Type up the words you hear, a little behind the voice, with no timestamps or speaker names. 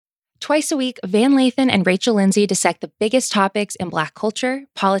Twice a week, Van Lathan and Rachel Lindsay dissect the biggest topics in Black culture,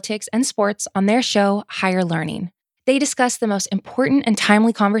 politics, and sports on their show, Higher Learning. They discuss the most important and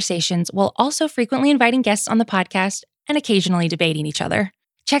timely conversations while also frequently inviting guests on the podcast and occasionally debating each other.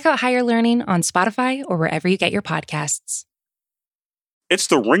 Check out Higher Learning on Spotify or wherever you get your podcasts. It's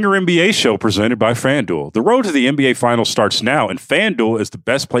the Ringer NBA show presented by FanDuel. The road to the NBA Finals starts now, and FanDuel is the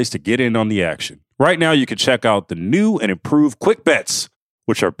best place to get in on the action. Right now, you can check out the new and improved Quick Bets,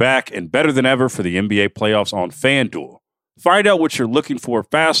 which are back and better than ever for the NBA playoffs on FanDuel. Find out what you're looking for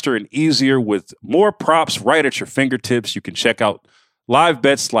faster and easier with more props right at your fingertips. You can check out live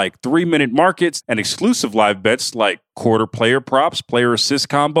bets like 3-minute markets and exclusive live bets like quarter player props, player assist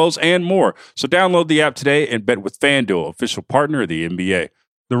combos, and more. So download the app today and bet with FanDuel, official partner of the NBA.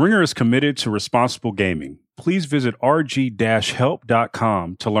 The Ringer is committed to responsible gaming. Please visit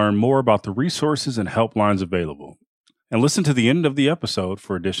rg-help.com to learn more about the resources and helplines available. And listen to the end of the episode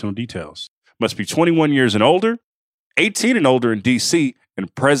for additional details. Must be 21 years and older, 18 and older in D.C.,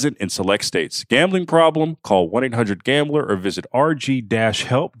 and present in select states. Gambling problem? Call 1-800-GAMBLER or visit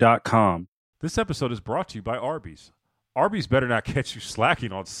rg-help.com. This episode is brought to you by Arby's. Arby's better not catch you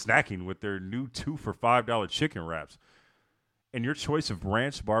slacking on snacking with their new 2 for $5 chicken wraps. And your choice of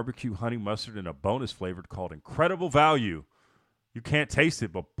ranch, barbecue, honey mustard, and a bonus flavored called Incredible Value. You can't taste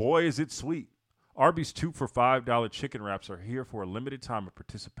it, but boy, is it sweet. Arby's 2 for $5 chicken wraps are here for a limited time at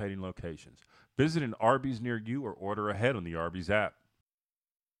participating locations. Visit an Arby's near you or order ahead on the Arby's app.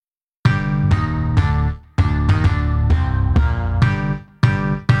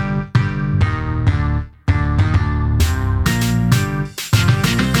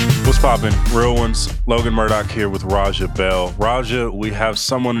 What's poppin'? Real ones. Logan Murdock here with Raja Bell. Raja, we have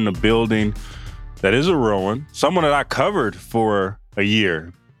someone in the building that is a real one. Someone that I covered for a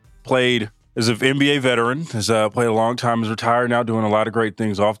year. Played as an NBA veteran, has played a long time, is retired now, doing a lot of great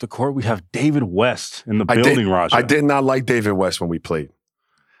things off the court. We have David West in the building, Raja. I did not like David West when we played.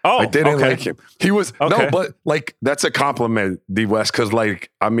 Oh, I didn't like him. He was no, but like that's a compliment, D West, because like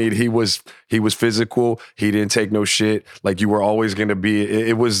I mean he was physical. He didn't take no shit. Like you were always going to be.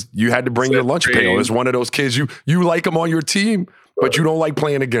 It was you had to bring your lunch pail. It was one of those kids you like him on your team, but you don't like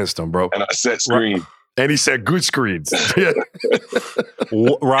playing against him, bro. And I set screen. And he said good screens.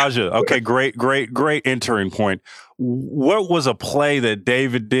 Raja, okay, great entering point. What was a play that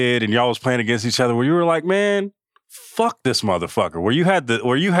David did and y'all was playing against each other where you were like, man, fuck this motherfucker? Where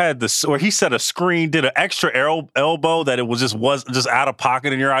he set a screen, did an extra elbow that it was just out of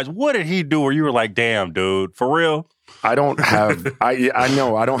pocket in your eyes. What did he do where you were like, damn, dude, for real? I don't have I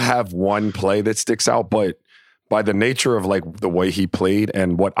know I don't have one play that sticks out, but by the nature of like the way he played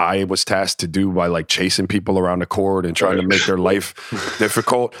and what I was tasked to do by like chasing people around the court and trying to make their life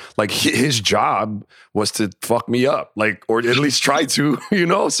difficult, like his job was to fuck me up, like, or at least try to, you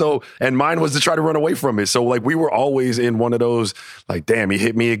know? So, and mine was to try to run away from it. So like we were always in one of those, like, damn, he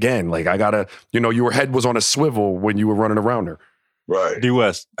hit me again. Like I gotta, you know, your head was on a swivel when you were running around her. Right. D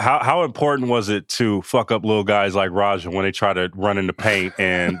West, how important was it to fuck up little guys like Raja when they try to run in the paint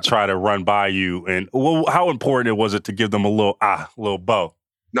and try to run by you? And how important was it to give them a little bow?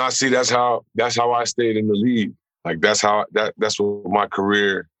 No, see, that's how I stayed in the league. Like that's what my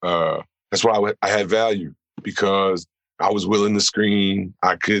career. That's why I had value, because I was willing to screen.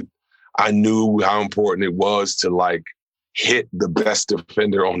 I knew how important it was to like hit the best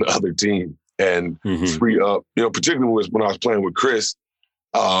defender on the other team. And free up, you know, particularly when I was playing with Chris,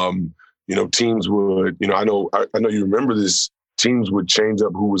 you know, teams would, you know, I know you remember this, teams would change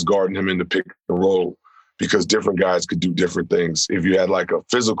up who was guarding him in the pick and roll because different guys could do different things. If you had like a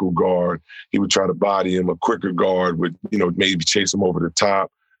physical guard, he would try to body him. A quicker guard would, you know, maybe chase him over the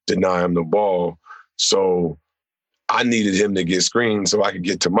top, deny him the ball. So I needed him to get screened so I could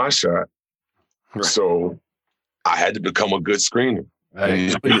get to my shot. Right. So I had to become a good screener.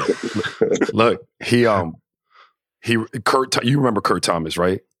 Hey, look, Kurt, you remember Kurt Thomas,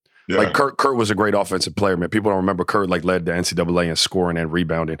 right? Yeah. Like Kurt was a great offensive player, man. People don't remember Kurt like led the NCAA in scoring and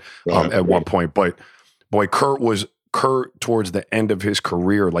rebounding at one point. But boy, Kurt towards the end of his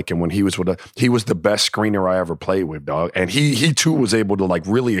career, like, and when he was he was the best screener I ever played with, dog. And he too was able to like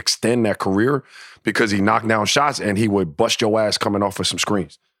really extend that career because he knocked down shots and he would bust your ass coming off with some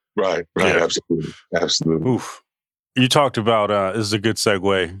screens. Right, yeah. Absolutely. Oof. You talked about, this is a good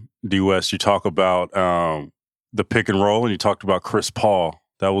segue, D West. You talk about the pick and roll, and you talked about Chris Paul.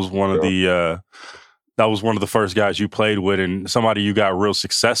 That was one of the first guys you played with, and somebody you got real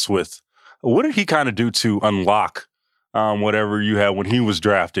success with. What did he kind of do to unlock whatever you had when he was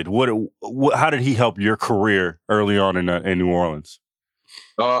drafted? How did he help your career early on in New Orleans?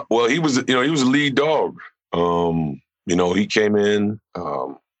 Well, he was a lead dog. You know, he came in.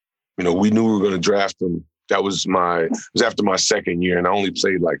 we knew we were going to draft him. It was after my second year, and I only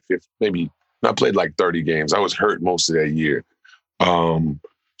played like 50, I played like 30 games. I was hurt most of that year.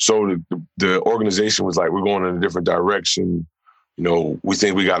 So the organization was like, we're going in a different direction. We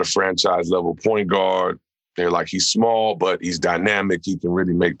think we got a franchise level point guard. They're like, he's small, but he's dynamic. He can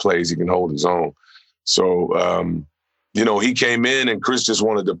really make plays. He can hold his own. So, he came in and Chris just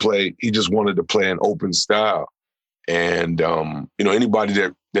wanted to play. He just wanted to play an open style. And, anybody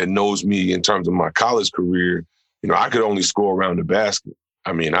that knows me in terms of my college career, I could only score around the basket.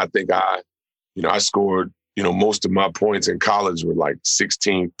 I mean, I think I scored, most of my points in college were like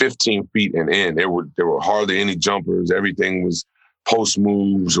 16, 15 feet and in. There were hardly any jumpers. Everything was post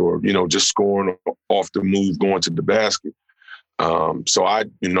moves or, just scoring off the move, going to the basket. So I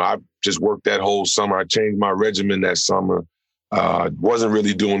just worked that whole summer. I changed my regimen that summer. Wasn't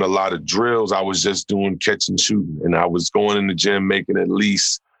really doing a lot of drills. I was just doing catch and shooting. And I was going in the gym making at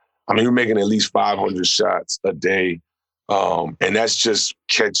least 500 shots a day. And that's just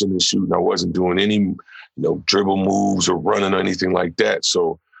catching and shooting. I wasn't doing any, dribble moves or running or anything like that.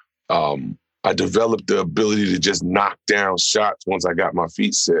 So I developed the ability to just knock down shots once I got my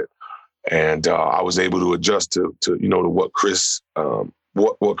feet set. And I was able to adjust to what Chris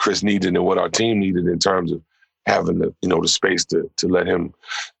needed and what our team needed in terms of having the space to let him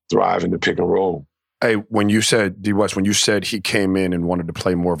thrive in the pick and roll. Hey, when you said, D. West, when you said he came in and wanted to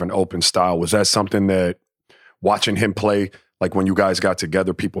play more of an open style, was that something that watching him play, like when you guys got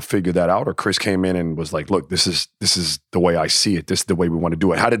together, people figured that out, or Chris came in and was like, look, this is the way I see it. This is the way we want to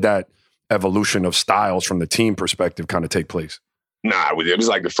do it. How did that evolution of styles from the team perspective kind of take place? Nah, it was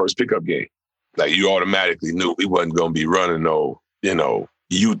like the first pickup game. Like you automatically knew we wasn't going to be running no,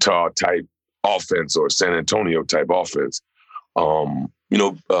 Utah type offense or San Antonio type offense.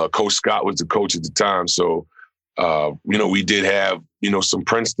 Coach Scott was the coach at the time. So, we did have, some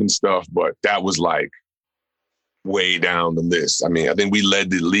Princeton stuff, but that was like way down the list. I mean, I think we led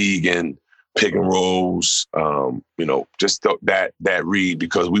the league in pick and rolls, just that read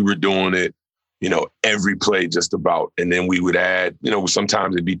because we were doing it, every play just about. And then we would add,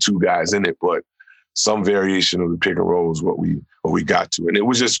 sometimes it'd be two guys in it, but some variation of the pick and roll is what we got to. And it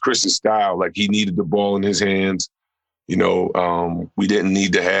was just Chris's style. Like he needed the ball in his hands. We didn't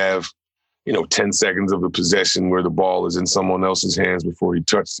need to have, 10 seconds of the possession where the ball is in someone else's hands before he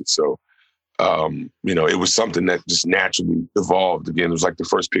touched it. So, it was something that just naturally evolved. Again, it was like the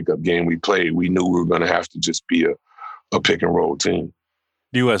first pickup game we played. We knew we were going to have to just be a pick and roll team.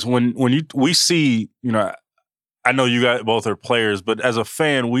 US, we see, I know you guys both are players, but as a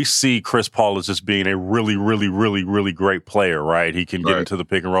fan, we see Chris Paul as just being a really, really, really, really great player, right? He can get into the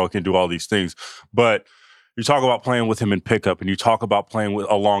pick and roll, can do all these things. But you talk about playing with him in pickup and you talk about playing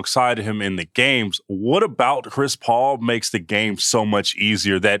alongside him in the games. What about Chris Paul makes the game so much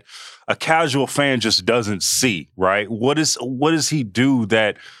easier that a casual fan just doesn't see, right? What does he do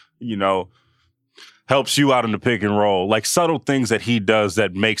that, helps you out in the pick and roll? Like subtle things that he does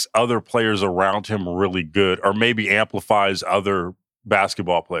that makes other players around him really good or maybe amplifies other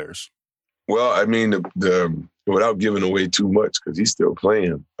basketball players? Well, I mean, the without giving away too much because he's still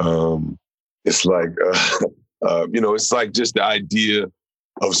playing, it's like, it's like just the idea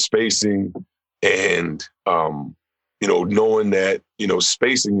of spacing and, knowing that,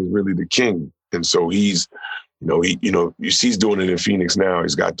 spacing is really the king. And so he's, he's doing it in Phoenix now.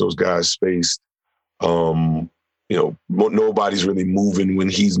 He's got those guys spaced. Nobody's really moving when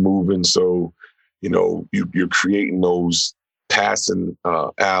he's moving. So, you're creating those passing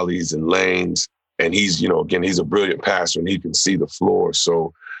alleys and lanes. And he's, he's a brilliant passer and he can see the floor.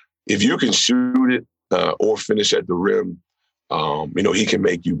 So, if you can shoot it or finish at the rim, he can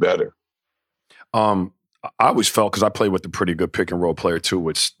make you better. I always felt, because I played with a pretty good pick and roll player too,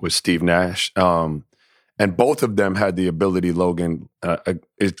 with Steve Nash. And both of them had the ability, Logan,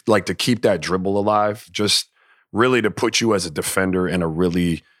 to keep that dribble alive, just really to put you as a defender in a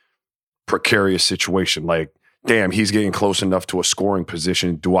really precarious situation. Like, damn, he's getting close enough to a scoring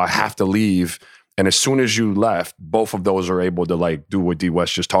position. Do I have to leave? And as soon as you left, both of those are able to do what D.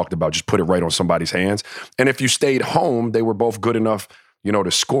 West just talked about, just put it right on somebody's hands. And if you stayed home, they were both good enough,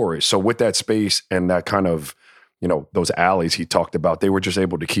 to score it. So with that space and that kind of, those alleys he talked about, they were just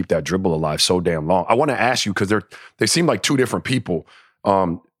able to keep that dribble alive so damn long. I want to ask you, because they seem like two different people,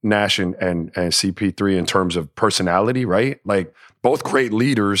 Nash and CP3 in terms of personality, right? Like both great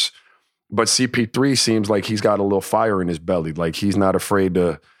leaders, but CP3 seems like he's got a little fire in his belly. Like he's not afraid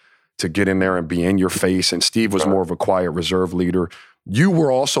to get in there and be in your face. And Steve was more of a quiet, reserved leader. You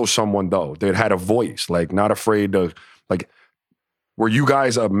were also someone, though, that had a voice, like not afraid to, like, Were you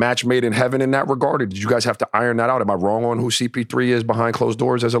guys a match made in heaven in that regard? Or did you guys have to iron that out? Am I wrong on who CP3 is behind closed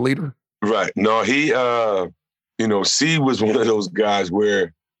doors as a leader? Right. No, he, C was one of those guys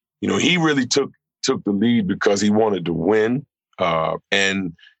where, he really took the lead because he wanted to win.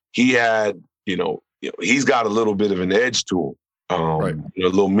 And he had, he's got a little bit of an edge to him, right. A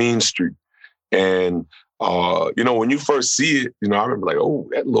little mean streak. And, when you first see it, I remember like, oh,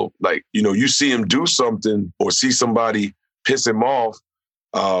 that look like, you see him do something or see somebody piss him off,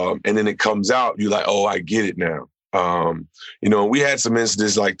 and then it comes out, you're like, oh, I get it now. We had some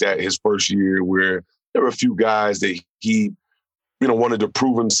incidents like that his first year where there were a few guys that he, wanted to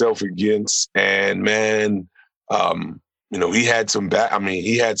prove himself against. And man, he had some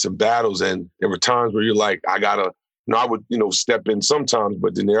battles, and there were times where you're like, I gotta, I would, step in sometimes,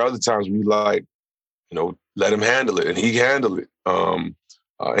 but then there are other times where you like, let him handle it, and he handled it. And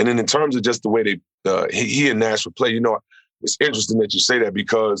then in terms of just the way he and Nash would play, it's interesting that you say that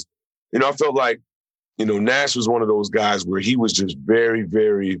because, I felt like, Nash was one of those guys where he was just very,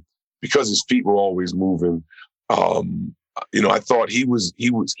 very, because his feet were always moving. I thought he was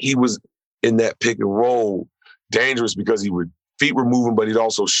in that pick and roll dangerous because feet were moving, but he'd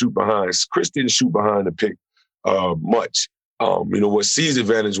also shoot behind. Chris didn't shoot behind the pick much. What C's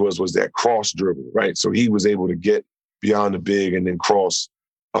advantage was that cross dribble, right? So he was able to get beyond the big and then cross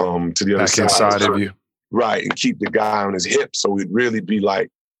to the other side. Back inside of you. Right, and keep the guy on his hip. So it'd really be like,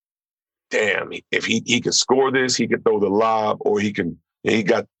 damn, if he could score this, he could throw the lob, or he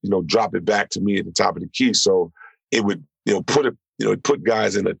got, drop it back to me at the top of the key. So it would, put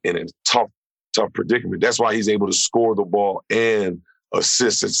guys in a tough predicament. That's why he's able to score the ball and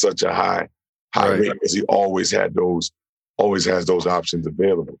assist at such a high rate, because he always has those options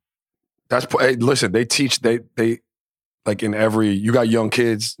available. Hey, listen, they teach, they like in every, you got young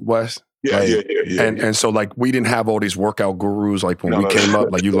kids, Wes? Yeah. And so like we didn't have all these workout gurus like when we came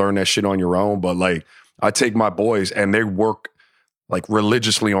up, like you learn that shit on your own. But like I take my boys and they work like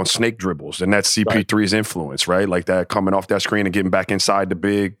religiously on snake dribbles, and that's CP3's influence, right? Like that coming off that screen and getting back inside the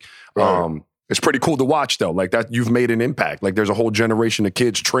big. Right. It's pretty cool to watch though. Like that, you've made an impact. Like there's a whole generation of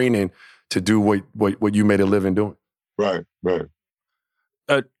kids training to do what you made a living doing. Right.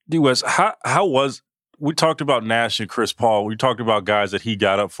 D-West, how was, we talked about Nash and Chris Paul. We talked about guys that he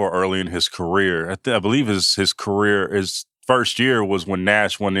got up for early in his career. I believe his career, his first year was when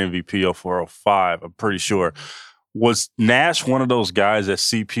Nash won the MVP of 405, I'm pretty sure. Was Nash one of those guys that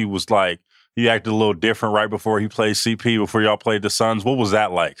CP was like, he acted a little different right before he played CP, before y'all played the Suns? What was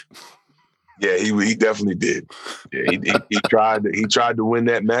that like? Yeah, he definitely did. Yeah, he tried to win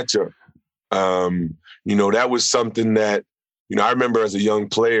that matchup. That was something that, I remember as a young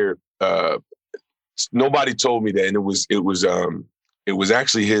player, nobody told me that, and it was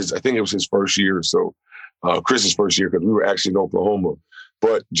actually his. I think it was his first year or so, Chris's first year, because we were actually in Oklahoma.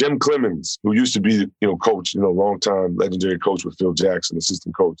 But Jim Clemens, who used to be, coach, long-time legendary coach with Phil Jackson,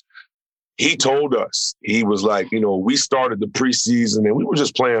 assistant coach, he told us, he was like, we started the preseason and we were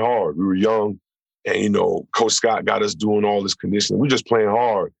just playing hard. We were young, and Coach Scott got us doing all this conditioning. We were just playing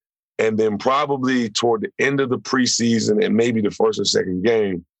hard, and then probably toward the end of the preseason and maybe the first or second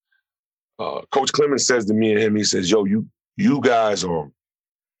game, Coach Clemens says to me and him, he says, yo, you guys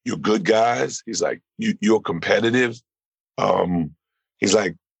you're good guys. He's like, you're competitive. He's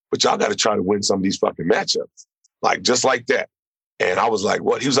like, but y'all got to try to win some of these fucking matchups. Like, just like that. And I was like,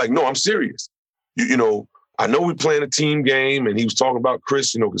 what? He was like, no, I'm serious. I know we're playing a team game, and he was talking about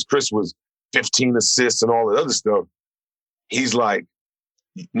Chris, because Chris was 15 assists and all that other stuff. He's like,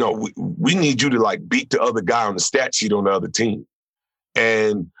 no, we need you to like beat the other guy on the stat sheet on the other team.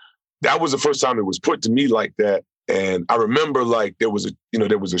 And that was the first time it was put to me like that. And I remember like there was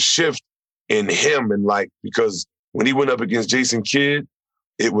a shift in him, and like, because when he went up against Jason Kidd,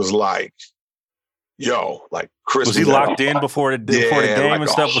 it was like, yo, like Chris was he locked in before the game like and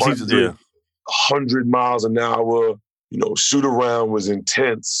stuff? 100 miles an hour, shoot around was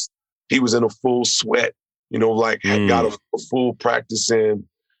intense. He was in a full sweat, had got a full practice in.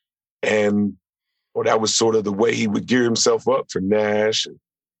 And that was sort of the way he would gear himself up for Nash and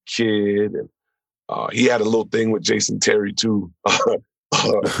Kidd. And he had a little thing with Jason Terry too,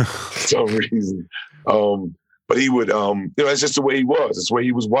 for some reason. But he would, that's just the way he was. That's the way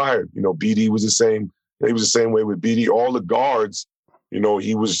he was wired. BD was the same. He was the same way with BD. All the guards,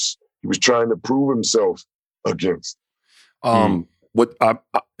 he was trying to prove himself against.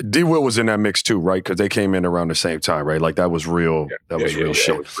 D. Will was in that mix too, right? Because they came in around the same time, right? Like that was real. That was real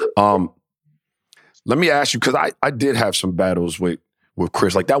shit. Let me ask you, because I did have some battles with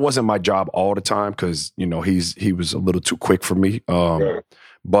Chris. Like that wasn't my job all the time, because he was a little too quick for me.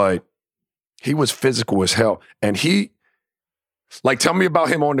 But he was physical as hell, and he Like, tell me about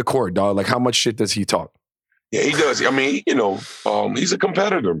him on the court, dog. Like, how much shit does he talk? Yeah, he does. I mean, he's a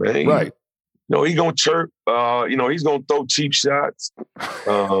competitor, man. Right. He's gonna chirp. He's gonna throw cheap shots.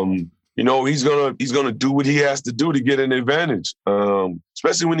 He's gonna do what he has to do to get an advantage.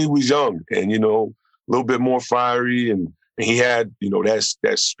 Especially when he was young and a little bit more fiery, and he had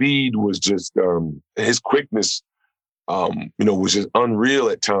that speed was just his quickness, was just unreal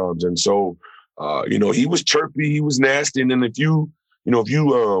at times. And so, he was chirpy, he was nasty, and then if you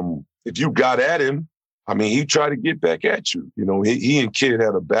got at him, I mean, he tried to get back at you. He and Kid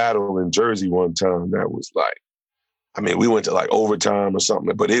had a battle in Jersey one time that was like, I mean, we went to like overtime or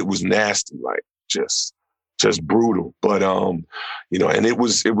something, but it was nasty, like just brutal. But and it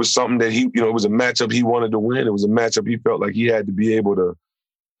was something that he, it was a matchup he wanted to win. It was a matchup he felt like he had to be able to,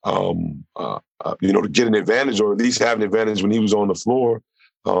 to get an advantage, or at least have an advantage when he was on the floor,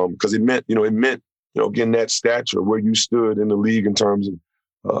 because it meant getting that stature where you stood in the league in terms of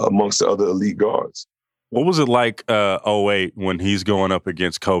amongst the other elite guards. What was it like 08 when he's going up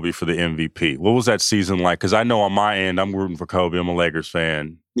against Kobe for the MVP? What was that season like? Because I know on my end, I'm rooting for Kobe. I'm a Lakers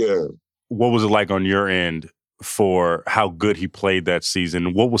fan. Yeah. What was it like on your end for how good he played that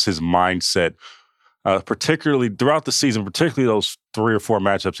season? What was his mindset, particularly throughout the season, particularly those 3 or 4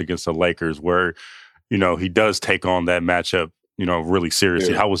 matchups against the Lakers where, he does take on that matchup, really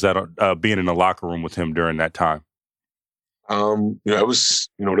seriously? Yeah. How was that being in the locker room with him during that time? It was,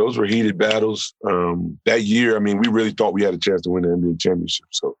 those were heated battles. That year, I mean, we really thought we had a chance to win the NBA championship.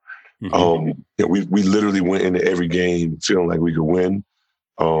 So, we literally went into every game feeling like we could win.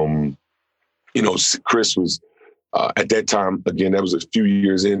 Chris was, at that time, again, that was a few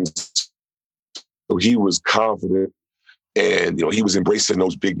years in. So he was confident and, he was embracing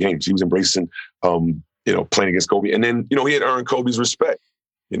those big games. He was embracing, playing against Kobe. And then, he had earned Kobe's respect.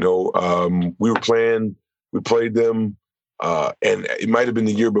 We played them. And it might have been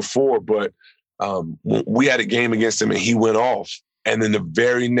the year before, but we had a game against him and he went off. And then the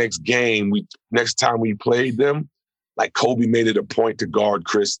very next game, next time we played them, like Kobe made it a point to guard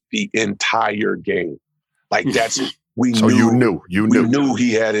Chris the entire game. Like we knew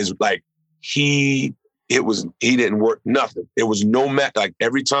he had his, like he didn't work nothing. It was no match. Like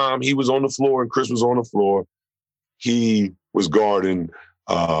every time he was on the floor and Chris was on the floor, he was guarding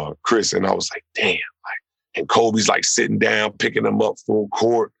Chris. And I was like, damn. And Kobe's like sitting down, picking him up full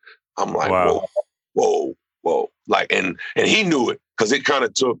court. I'm like, wow. Whoa. Like, and he knew it because it kind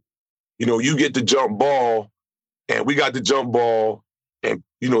of took, you get the jump ball and we got the jump ball and,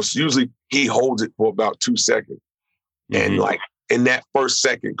 usually he holds it for about 2 seconds. Mm-hmm. And like in that first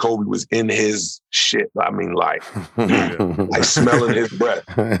second, Kobe was in his shit. I mean, like smelling his breath.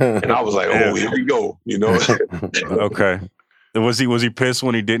 And I was like, oh, here we go, Okay. Was he pissed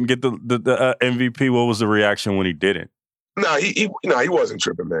when he didn't get the MVP? What was the reaction when he didn't? No, he wasn't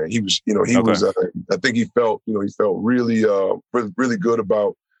tripping, man. He was, was. I think he felt, really, really good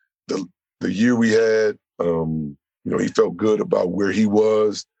about the year we had. He felt good about where he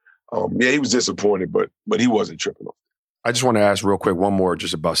was. He was disappointed, but he wasn't tripping. I just want to ask real quick one more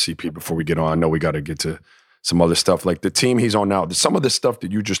just about CP before we get on. I know we got to get to some other stuff like the team he's on now. Some of the stuff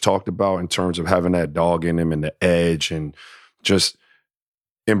that you just talked about in terms of having that dog in him and the edge and just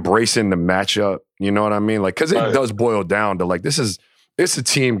embracing the matchup, you know what I mean? Like, because it does boil down to like, it's a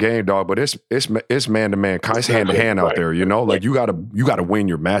team game, dog, but it's man to man, it's hand to hand out there, Like you gotta win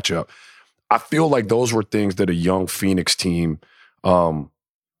your matchup. I feel like those were things that a young Phoenix team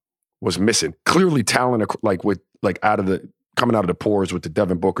was missing. Clearly talent, like with coming out of the pores with the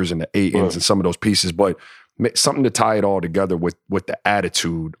Devin Bookers and the Aitons and some of those pieces, but something to tie it all together with the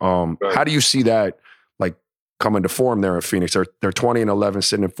attitude. How do you see that coming to form there in Phoenix? They're 20-11,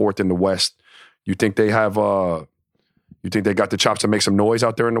 sitting in 4th in the West. You think they have? You think they got the chops to make some noise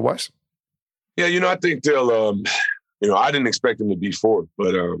out there in the West? Yeah, I think they'll. I didn't expect them to be 4th,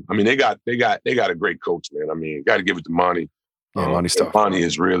 but I mean, they got a great coach, man. I mean, got to give it to Monty. Monty's tough. Monty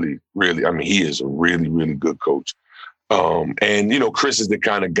is really, really. I mean, he is a really, really good coach. And Chris is the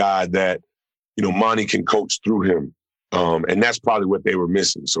kind of guy that Monty can coach through him, and that's probably what they were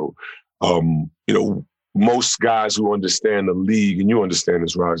missing. So, most guys who understand the league, and you understand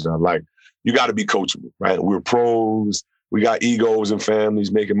this, Raja, like you got to be coachable, right? We're pros, we got egos and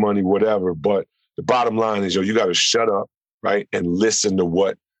families making money, whatever. But the bottom line is, you got to shut up, right? And listen to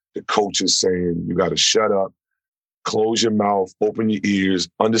what the coach is saying. You got to shut up, close your mouth, open your ears,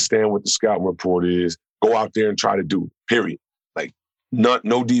 understand what the scouting report is, go out there and try to do it, period. Like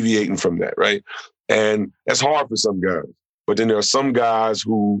no deviating from that, right? And that's hard for some guys. But then there are some guys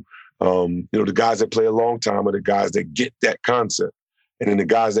who, the guys that play a long time are the guys that get that concept. And then the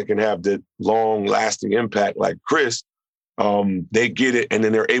guys that can have the long-lasting impact like Chris, they get it and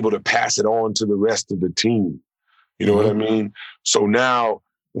then they're able to pass it on to the rest of the team. You know what I mean? So now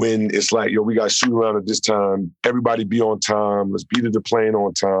when it's like, yo, we got to shoot around at this time, everybody be on time, let's be to the plane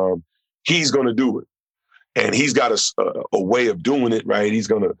on time, he's going to do it. And he's got a way of doing it, right? He's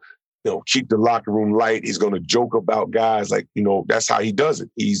going to, keep the locker room light. He's going to joke about guys like, that's how he does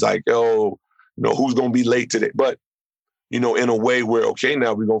it. He's like, oh, who's going to be late today? But, in a way where, okay,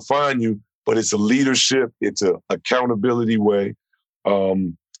 now we're going to find you, but it's a leadership, it's a accountability way.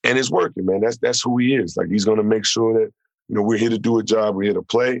 And it's working, man. That's who he is. Like, he's going to make sure that, we're here to do a job. We're here to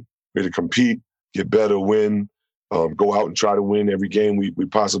play. We're here to compete, get better, win, go out and try to win every game we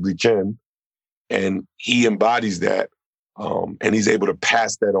possibly can. And he embodies that. And he's able to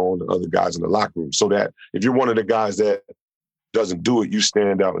pass that on to other guys in the locker room so that if you're one of the guys that doesn't do it, you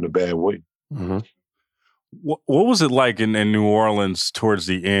stand out in a bad way. Mm-hmm. What was it like in New Orleans towards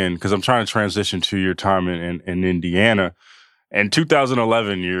the end? Because I'm trying to transition to your time in Indiana. In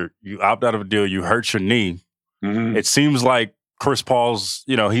 2011, you opt out of a deal. You hurt your knee. Mm-hmm. It seems like Chris Paul's.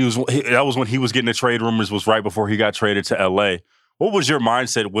 That was when he was getting the trade rumors. Was right before he got traded to LA. What was your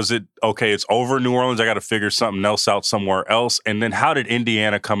mindset? Was it okay? It's over in New Orleans. I got to figure something else out somewhere else. And then how did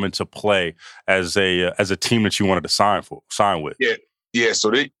Indiana come into play as a team that you wanted to sign with? Yeah.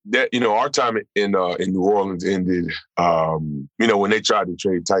 So our time in New Orleans ended. When they tried to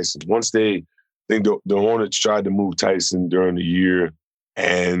trade Tyson. Once I think the Hornets tried to move Tyson during the year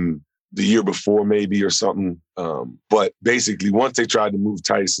and the year before maybe or something. But basically, once they tried to move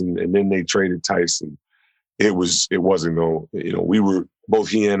Tyson and then they traded Tyson, it wasn't going. We were both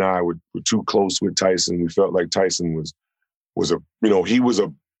he and I were too close with Tyson. We felt like Tyson was he was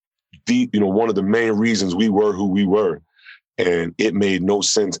a deep one of the main reasons we were who we were, and it made no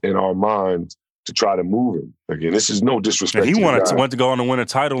sense in our minds to try to move him. Again, this is no disrespect. And he went to go on to win a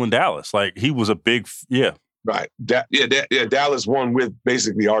title in Dallas. Like he was a big right. Dallas won with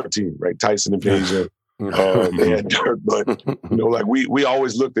basically our team, right? Tyson and Peja. They had Dirk, but we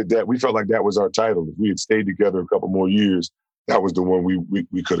always looked at that. We felt like that was our title. If we had stayed together a couple more years, that was the one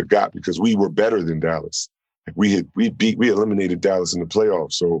we could have got because we were better than Dallas. Like we eliminated Dallas in the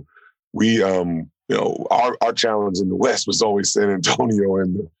playoffs. So we our challenge in the West was always San Antonio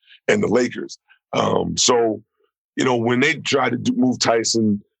and the Lakers. So when they tried to move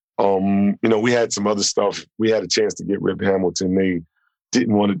Tyson, we had some other stuff. We had a chance to get Rip Hamilton. They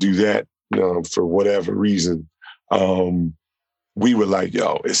didn't want to do that. For whatever reason, we were like,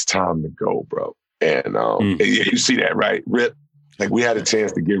 yo, it's time to go, bro. And you see that, right? Rip, like we had a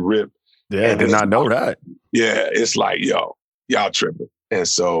chance to get Rip. Yeah, I did not know that. Yeah, it's like, yo, y'all tripping. And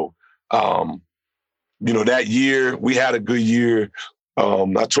so, that year, we had a good year.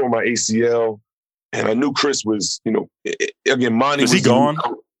 I tore my ACL, and I knew Chris was, again, Monty was he gone?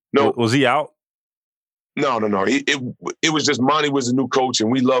 No. Was he out? No. It was just Monty was the new coach,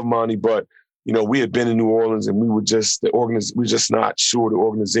 and we love Monty, but we had been in New Orleans, and we were just not sure the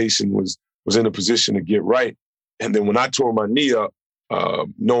organization was in a position to get right. And then when I tore my knee up,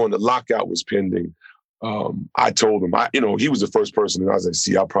 knowing the lockout was pending, I told him, he was the first person, and I was like,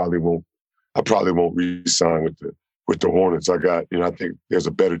 see, I probably won't re-sign with the Hornets. I got, I think there's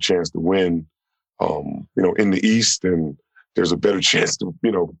a better chance to win, in the East, and there's a better chance to,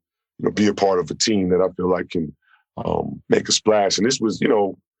 be a part of a team that I feel like can make a splash. And this was,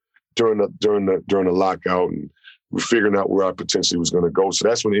 during the lockout, and we're figuring out where I potentially was going to go. So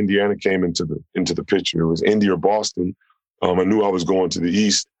that's when Indiana came into the picture. It was Indy or Boston. I knew I was going to the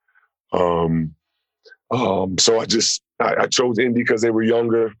East. So I chose Indy because they were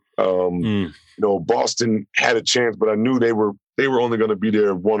younger. Boston had a chance, but I knew they were only going to be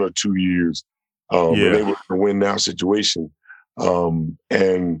there 1 or 2 years. They were a win now situation.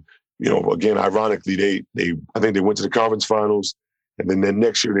 Again, ironically, I think they went to the conference finals, and then the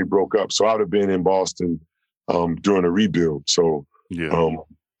next year they broke up. So I would have been in Boston during a rebuild. So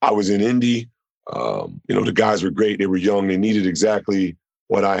I was in Indy. The guys were great. They were young. They needed exactly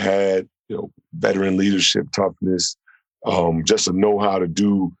what I had. Veteran leadership, toughness, just to know how to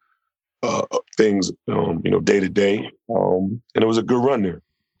do things, day to day. And it was a good run there.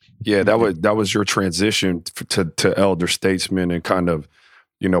 Yeah, that was your transition to elder statesman and kind of,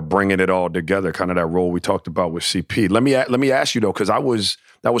 bringing it all together, kind of that role we talked about with CP. Let me ask you though, because that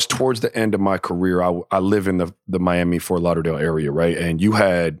was towards the end of my career. I live in the Miami, Fort Lauderdale area, right? And you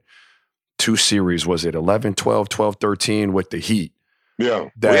had 2 series, was it 11, 12, 12, 13 with the Heat? Yeah,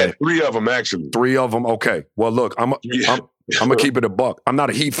 we had 3 of them actually. 3 of them, okay. Well, look, I'm gonna keep it a buck. I'm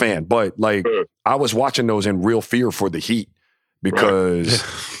not a Heat fan, but I was watching those in real fear for the Heat. Because,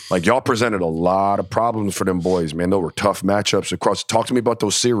 y'all presented a lot of problems for them boys, man. Those were tough matchups across. Talk to me about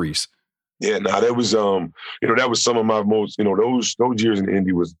those series. Yeah, that was that was some of my most, those years in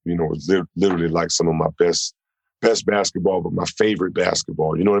Indy was, was literally like some of my best basketball, but my favorite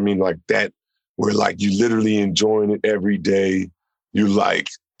basketball. You know what I mean? Like that, where like you literally enjoying it every day. You like,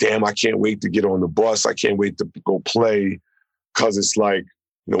 damn, I can't wait to get on the bus. I can't wait to go play, because it's like,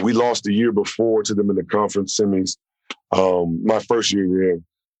 we lost the year before to them in the conference semis, my first year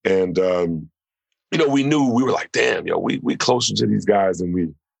there, and we knew, we were like, damn, we closer to these guys than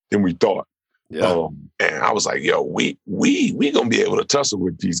we thought. Yeah. And I was like, we gonna be able to tussle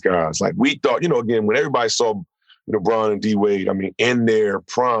with these guys. Like we thought, again, when everybody saw, Bron and D Wade, I mean, in their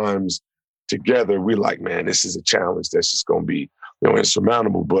primes together, we're like, man, this is a challenge that's just gonna be,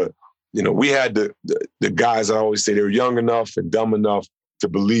 insurmountable. But, we had the guys, I always say, they were young enough and dumb enough to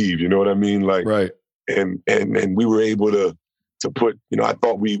believe, you know what I mean? Like, right. And we were able to put, I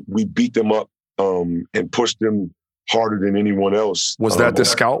thought we beat them up and pushed them harder than anyone else. Was that the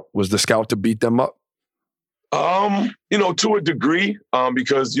scout? Was the scout to beat them up? To a degree,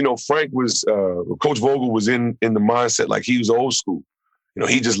 because, Frank was, Coach Vogel was in the mindset, like he was old school.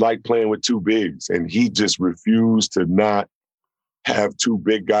 He just liked playing with two bigs, and he just refused to not have two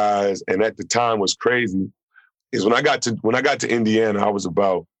big guys. And at the time was crazy is when I got to Indiana, I was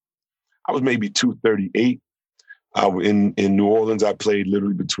maybe 238. In New Orleans, I played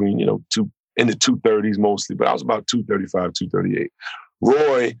literally between, in the 230s mostly, but I was about 235, 238.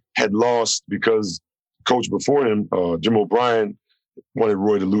 Roy had lost because coach before him, Jim O'Brien, wanted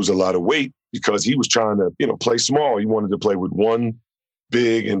Roy to lose a lot of weight because he was trying to, play small. He wanted to play with one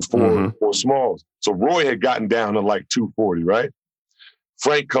big and four smalls. So Roy had gotten down to like 240, right?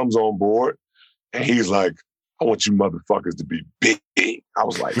 Frank comes on board and he's like, I want you motherfuckers to be big. I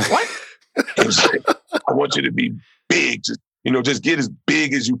was like, what? He was like, I want you to be big. Just get as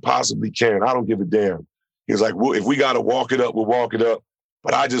big as you possibly can. I don't give a damn. He was like, well, if we got to walk it up, we'll walk it up.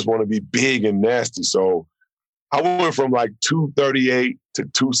 But I just want to be big and nasty. So I went from like 238 to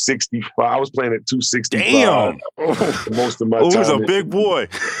 265. I was playing at 265. Damn. Most of my time. He was a big boy.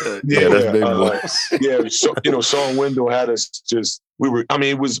 Yeah, that's big boy. Yeah, so, Sean Wendell had us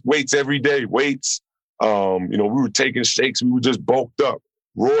it was weights every day, weights. We were taking shakes. We were just bulked up.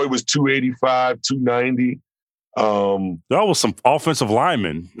 Roy was 285, 290. That was some offensive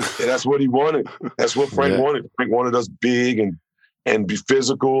lineman. Yeah, that's what he wanted. That's what Frank wanted. Frank wanted us big and be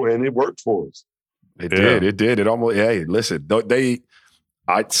physical, and it worked for us. It did. It almost, hey, listen,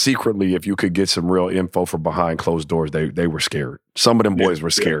 I secretly, if you could get some real info from behind closed doors, they were scared. Some of them boys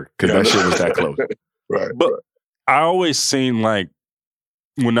were scared because that shit was that close. Right. But I always seem like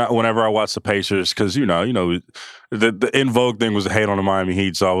whenever I watch the Pacers, because, the in vogue thing was to hate on the Miami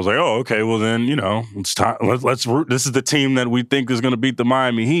Heat. So I was like, oh, okay, well then, it's time. Let's root. This is the team that we think is going to beat the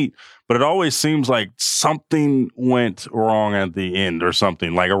Miami Heat. But it always seems like something went wrong at the end or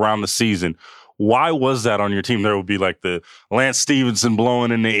something, like around the season. Why was that on your team? There will be like the Lance Stevenson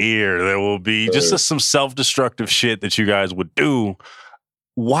blowing in the ear. There will be just some self-destructive shit that you guys would do.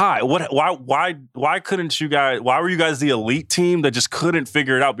 Why? Why couldn't you guys? Why were you guys the elite team that just couldn't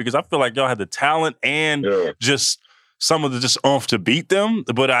figure it out? Because I feel like y'all had the talent and just some of the just oomph to beat them.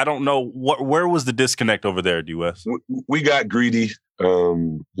 But I don't know where was the disconnect over there, D-West? We got greedy.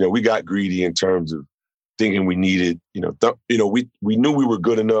 We got greedy in terms of thinking we needed. We knew we were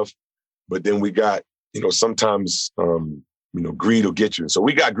good enough. But then we got, sometimes, greed will get you. So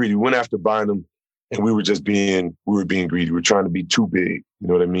we got greedy. We went after Bynum, and we were being greedy. We were trying to be too big. You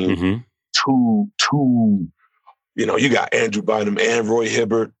know what I mean? Mm-hmm. Too, you got Andrew Bynum and Roy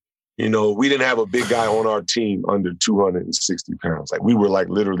Hibbert. We didn't have a big guy on our team under 260 pounds. Like we were like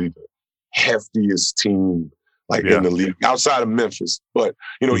literally the heftiest team in the league outside of Memphis. But,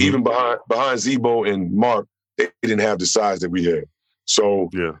 even behind Zebo and Mark, they didn't have the size that we had. So,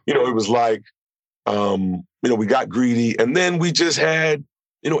 it was like, we got greedy, and then we just had,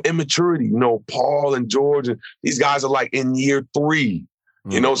 immaturity. Paul and George, and these guys are like in year 3,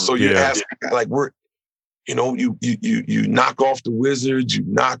 so you ask, like, we're, you knock off the Wizards, you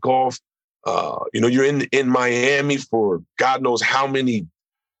knock off, you're in Miami for God knows how many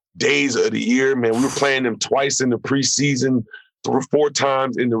days of the year, man. We were playing them twice in the preseason, 4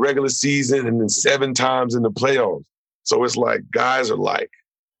 times in the regular season, and then 7 times in the playoffs. So it's like guys are like,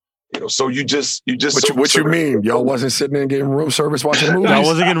 so you just. What you mean? Y'all wasn't sitting there getting room service watching movies? Y'all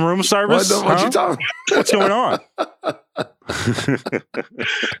wasn't getting room service? What you talking? What's going on?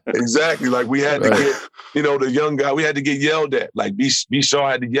 Exactly. Like we had to get, the young guy. We had to get yelled at. Like B. Shaw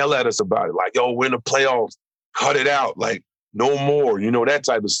had to yell at us about it. Like, yo, we're in the playoffs. Cut it out. Like no more. That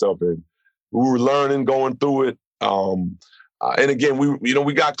type of stuff. And we were learning, going through it. And again,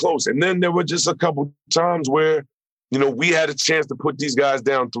 we got close. And then there were just a couple times where, we had a chance to put these guys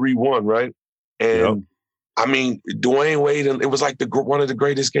down 3-1, right? And I mean, Dwayne Wade, and it was like one of the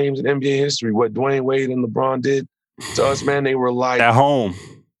greatest games in NBA history. What Dwayne Wade and LeBron did to us, man, they were like at home.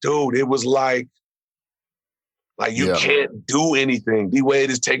 Dude, it was like you can't do anything. D Wade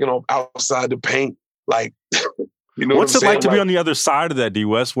is taking off outside the paint. Like, what's it like to be on the other side of that, D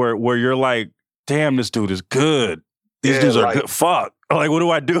West, where you're like, damn, this dude is good. These dudes are good. Fuck. Like, what do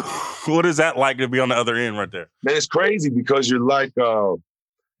I do? What is that like to be on the other end right there? Man, it's crazy because you're like,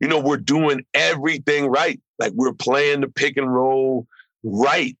 we're doing everything right. Like, we're playing the pick and roll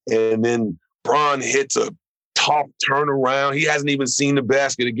right. And then Bron hits a tough turnaround. He hasn't even seen the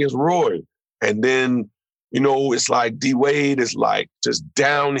basket against Roy. And then, it's like D Wade is like just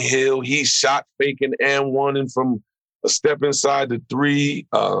downhill. He's shot faking and one from a step inside the three,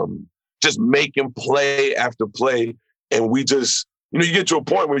 just making play after play. And we just, you get to a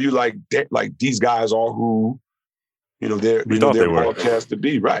point where you like these guys are who, they're broadcast to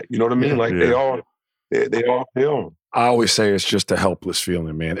be, right? You know what I mean? They are. I always say it's just a helpless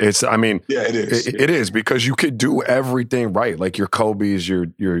feeling, man. It is. It is because you could do everything right. Like your Kobe's, your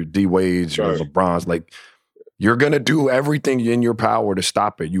D Wade's, your LeBron's. Like you're going to do everything in your power to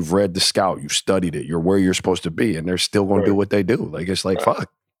stop it. You've read the scout. You studied it. You're where you're supposed to be. And they're still going to do what they do. Like, it's like, fuck.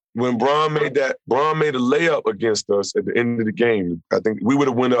 When Bron made a layup against us at the end of the game, I think we would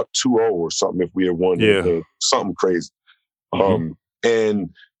have went up 2-0 or something if we had won the game. Something crazy. And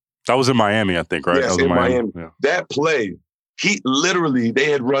that was in Miami, I think, right? Yes, that was in Miami. Yeah. That play,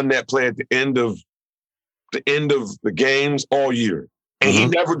 they had run that play at the end of the games all year. And he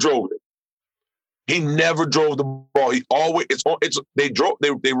never drove it. He never drove the ball. He always they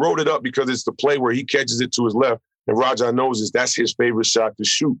wrote it up because it's the play where he catches it to his left. And Raja knows that's his favorite spot to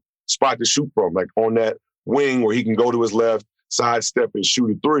shoot from, like on that wing where he can go to his left, sidestep and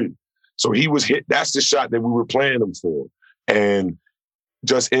shoot a three. So he was hit. That's the shot that we were playing him for. And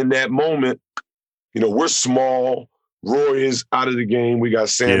just in that moment, we're small. Roy is out of the game. We got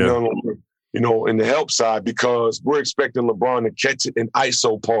Sam Young over, in the help side because we're expecting LeBron to catch it and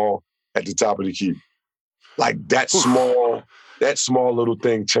ISO Paul at the top of the key. Like that small little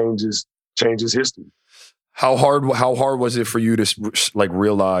thing changes history. How hard was it for you to like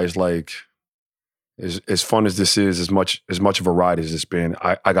realize like as fun as this is, as much of a ride as it's been,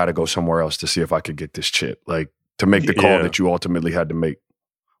 I got to go somewhere else to see if I could get this chip, like to make the call that you ultimately had to make.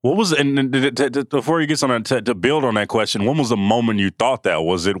 What was before you get on to build on that question? When was the moment you thought that?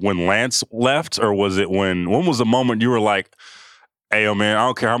 Was it when Lance left, or was it when was the moment you were like, "Hey, oh man, I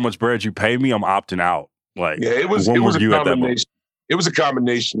don't care how much bread you pay me, I'm opting out." Like, it was a combination. It was a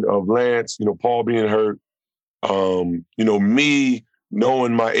combination of Lance, Paul being hurt, me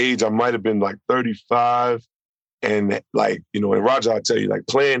knowing my age, I might have been like 35, and like and Raja, I tell you, like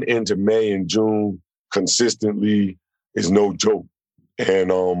playing into May and June consistently is no joke.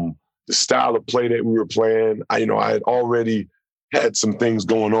 And the style of play that we were playing, I had already had some things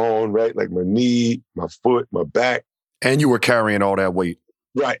going on, right? Like my knee, my foot, my back. And you were carrying all that weight.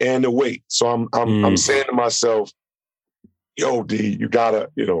 Right, and the weight. So I'm saying to myself, yo, D, you gotta,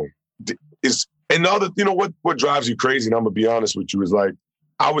 it's and the other, what drives you crazy, and I'm gonna be honest with you, is like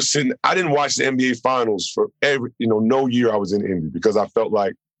I didn't watch the NBA finals for no year I was in Indy because I felt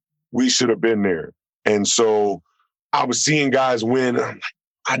like we should have been there. And so I was seeing guys win, and I'm like,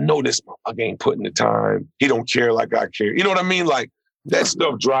 I know this motherfucker ain't putting the time. He don't care like I care. You know what I mean? Like, that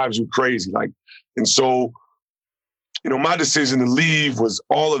stuff drives you crazy. Like, and so, my decision to leave was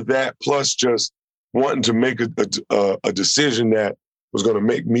all of that, plus just wanting to make a decision that was going to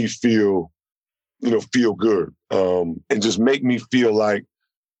make me feel good, and just make me feel like,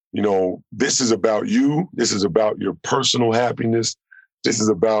 this is about you. This is about your personal happiness. This is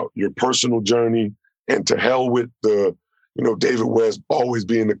about your personal journey. And to hell with the, David West always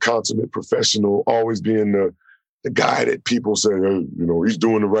being the consummate professional, always being the guy that people say, hey, he's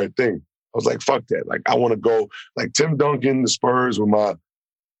doing the right thing. I was like, fuck that. Like, I want to go, like Tim Duncan, the Spurs were my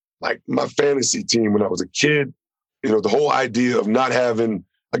fantasy team when I was a kid. The whole idea of not having,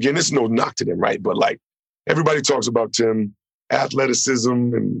 again, this is no knock to them, right? But like, everybody talks about Tim, athleticism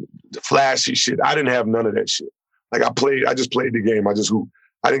and the flashy shit. I didn't have none of that shit. Like, I just played the game. I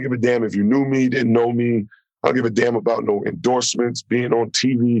didn't give a damn if you knew me, didn't know me. I don't give a damn about no endorsements, being on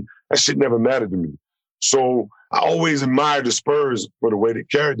TV. That shit never mattered to me. So I always admired the Spurs for the way they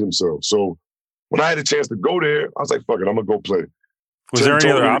carried themselves. So when I had a chance to go there, I was like, fuck it, I'm going to go play. Was there any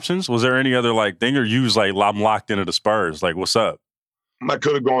other options? Was there any other thing, or you was like, I'm locked into the Spurs? Like, what's up? I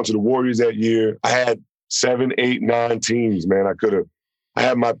could have gone to the Warriors that year. I had 7, 8, 9 teams, man. I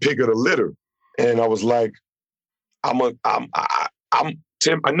had my pick of the litter. And I was like, I'm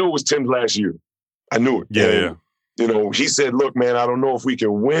Tim. I knew it was Tim's last year. I knew it. Yeah. he said, look, man, I don't know if we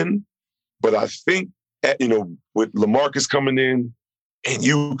can win, but I think, with LaMarcus coming in and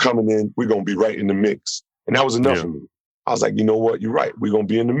you coming in, we're going to be right in the mix. And that was enough for me. I was like, you know what? You're right. We're going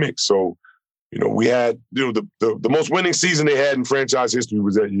to be in the mix. So, we had, the most winning season they had in franchise history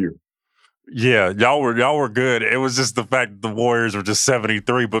was that year. Yeah, y'all were good. It was just the fact that the Warriors were just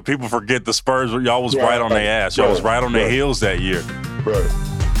 73, but people forget the Spurs, y'all was right on their ass. Y'all was right on their heels that year. Right.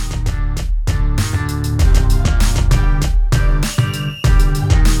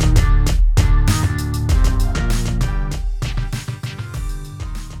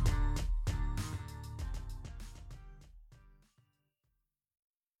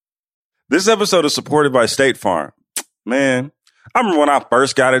 This episode is supported by State Farm. Man, I remember when I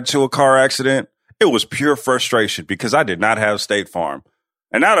first got into a car accident, it was pure frustration because I did not have State Farm.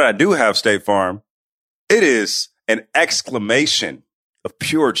 And now that I do have State Farm, it is an exclamation of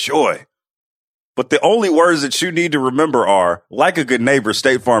pure joy. But the only words that you need to remember are, like a good neighbor,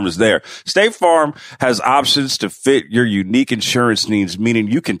 State Farm is there. State Farm has options to fit your unique insurance needs,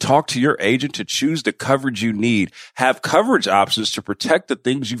 meaning you can talk to your agent to choose the coverage you need, have coverage options to protect the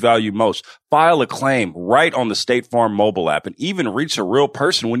things you value most, file a claim right on the State Farm mobile app, and even reach a real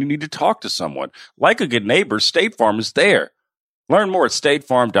person when you need to talk to someone. Like a good neighbor, State Farm is there. Learn more at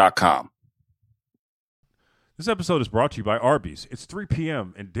statefarm.com. This episode is brought to you by Arby's. It's 3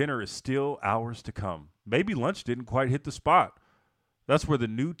 p.m. and dinner is still hours to come. Maybe lunch didn't quite hit the spot. That's where the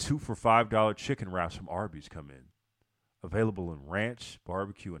new 2 for $5 chicken wraps from Arby's come in. Available in ranch,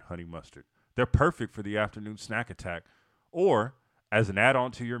 barbecue, and honey mustard. They're perfect for the afternoon snack attack or as an add-on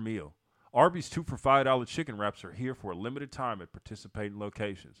to your meal. Arby's 2 for $5 chicken wraps are here for a limited time at participating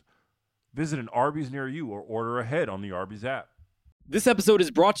locations. Visit an Arby's near you or order ahead on the Arby's app. This episode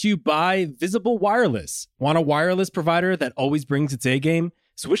is brought to you by Visible Wireless. Want a wireless provider that always brings its A game?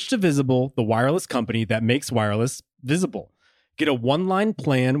 Switch to Visible, the wireless company that makes wireless visible. Get a one-line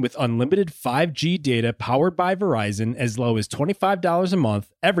plan with unlimited 5G data powered by Verizon as low as $25 a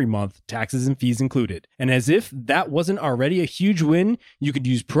month, every month, taxes and fees included. And as if that wasn't already a huge win, you could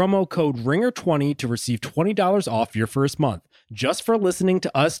use promo code RINGER20 to receive $20 off your first month, just for listening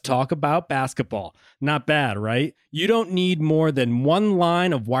to us talk about basketball. Not bad, right? You don't need more than one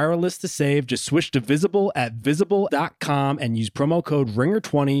line of wireless to save. Just switch to Visible at visible.com and use promo code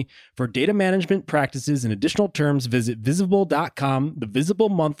RINGER20 for data management practices and additional terms. Visit visible.com. The Visible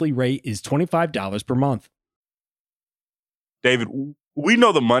monthly rate is $25 per month. David, we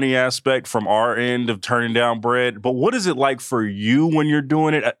know the money aspect from our end of turning down bread, but what is it like for you when you're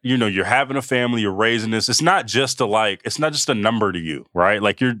doing it? You're having a family, you're raising this. It's not just a number to you, right?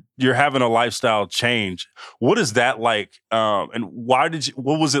 Like you're having a lifestyle change. What is that like? And what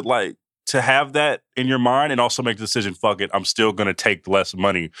was it like to have that in your mind and also make the decision, fuck it, I'm still going to take less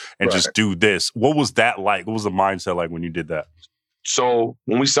money and just do this. What was that like? What was the mindset like when you did that? So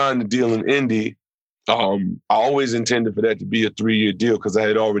when we signed the deal in Indy, I always intended for that to be a 3-year deal because I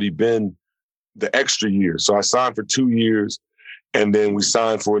had already been the extra year. So I signed for 2 years and then we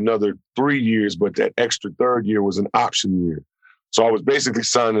signed for another 3 years, but that extra third year was an option year. So I was basically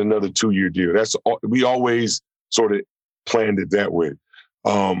signing another 2-year deal. We always sort of planned it that way.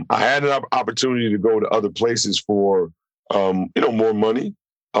 I had an opportunity to go to other places for, more money,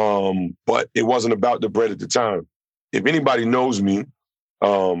 but it wasn't about the bread at the time. If anybody knows me,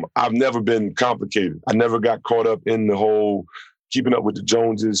 I've never been complicated. I never got caught up in the whole keeping up with the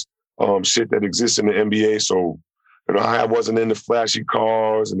Joneses shit that exists in the NBA. So, I wasn't into flashy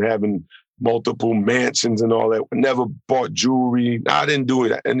cars and having multiple mansions and all that. I never bought jewelry. I didn't do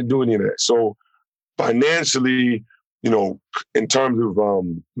it. I didn't do any of that. So financially, in terms of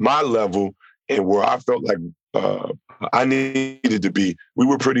my level and where I felt like I needed to be, we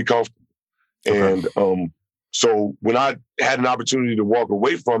were pretty comfortable. Okay. And so when I had an opportunity to walk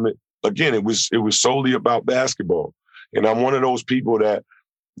away from it, again, it was solely about basketball. And I'm one of those people that,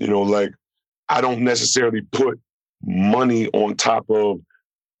 I don't necessarily put money on top of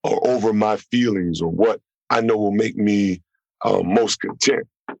or over my feelings or what I know will make me most content.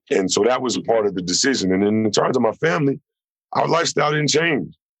 And so that was a part of the decision. And then in terms of my family, our lifestyle didn't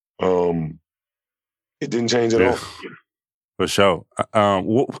change. It didn't change at all. For sure.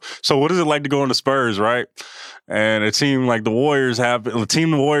 So what is it like to go on the Spurs, right? And a team like the Warriors have,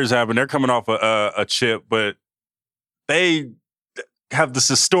 and they're coming off a chip, but they have this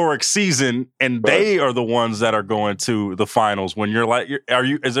historic season, and they are the ones that are going to the finals. When you're like,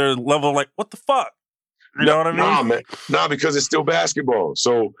 is there a level of like, what the fuck? You know what I mean? Nah, man. Nah, because it's still basketball.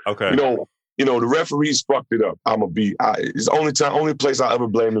 So, okay. the referees fucked it up. It's the only place I ever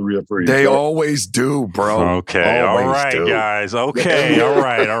blame the referees. They always do, bro. Okay, always all right, do. guys. Okay, all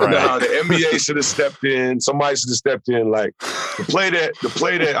right. Nah, the NBA should have stepped in. Somebody should have stepped in. Like the play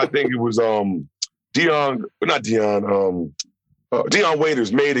that I think it was Dion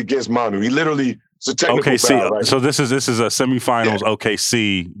Waiters made against Manu. He literally, it's a technical foul, right? So this is a semifinals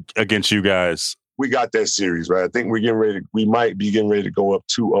OKC against you guys. We got that series, right? I think we might be getting ready to go up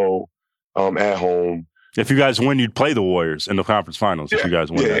 2-0 at home. If you guys win, you'd play the Warriors in the conference finals. If you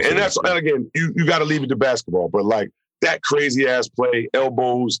guys win, and again, you got to leave it to basketball. But like that crazy ass play,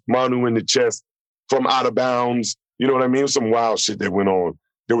 elbows, Manu in the chest from out of bounds. You know what I mean? Some wild shit that went on.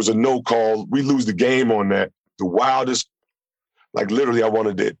 There was a no call. We lose the game on that. The wildest. Like literally, I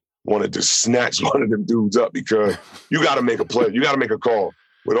wanted to snatch one of them dudes up because you got to make a play. You got to make a call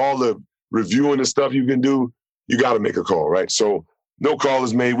with all the reviewing the stuff you can do. You got to make a call, right? So no call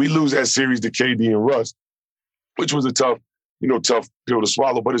is made. We lose that series to KD and Russ, which was a tough pill to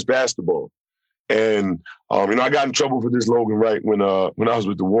swallow. But it's basketball, and I got in trouble for this, Logan, right when I was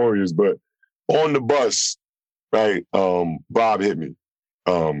with the Warriors. But on the bus, right, Bob hit me,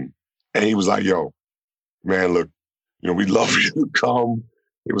 and he was like, "Yo, man, look, we'd love for you to come."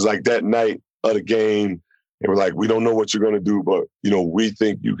 It was like that night of the game. They were like, "We don't know what you're gonna do, but we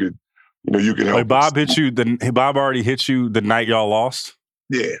think you could." You can help. Wait, Bob hit you. Bob already hit you the night y'all lost.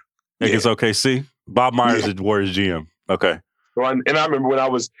 Yeah, against OKC. Bob Myers is Warriors GM. Okay. So I remember when I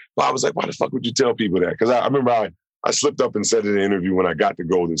was like, "Why the fuck would you tell people that?" Because I remember I slipped up and said in the interview when I got to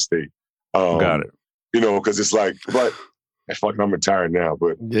Golden State. Got it. Because it's like, but I'm retired now.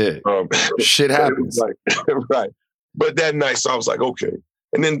 But yeah, shit happens. Right. But that night, so I was like, okay.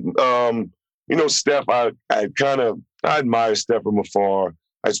 And then Steph, I admire Steph from afar.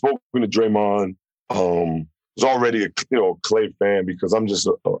 I'd spoken to Draymond. Was already a Clay fan because I'm just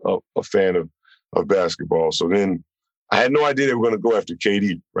a fan of basketball. So then I had no idea they were going to go after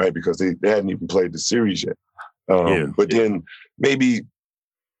KD, right? Because they hadn't even played the series yet. But then maybe,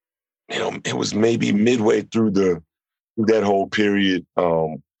 it was maybe midway through that whole period.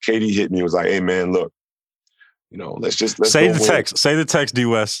 KD hit me and was like, "Hey man, look, let's say the text. Say the text, D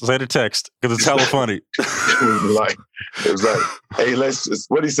West. Say the text because it's hella funny." it was like, "Hey,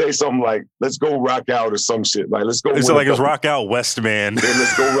 what did he say? Something like, let's go rock out or some shit. Like, let's go." It's like it's rock out West, man. Yeah,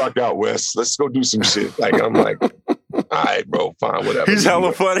 let's go rock out West. Let's go do some shit. Like I'm like, all right, bro, fine, whatever. He's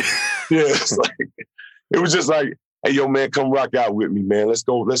hella funny. Yeah, it's like it was just like, "Hey, yo, man, come rock out with me, man. Let's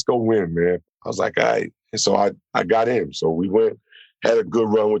go win, man." I was like, all right, and so I got in. So we went, had a good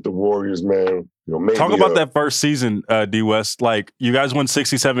run with the Warriors, man. Talk about that first season, D West. Like you guys won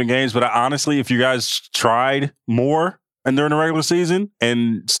 67 games, but honestly, if you guys tried more and during the regular season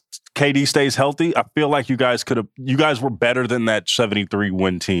and KD stays healthy, I feel like you guys were better than that 73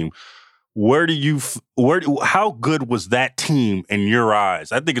 win team. How good was that team in your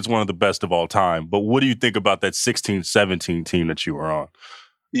eyes? I think it's one of the best of all time. But what do you think about that 16-17 team that you were on?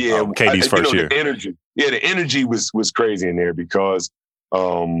 Yeah, KD's first year. The energy. Yeah, the energy was crazy in there because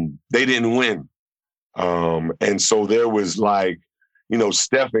they didn't win. And so there was like,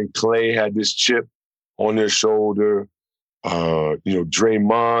 Steph and Clay had this chip on their shoulder.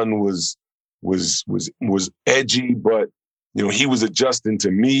 Draymond was edgy, but he was adjusting to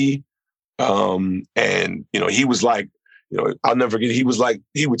me. And he was like, I'll never forget. He was like,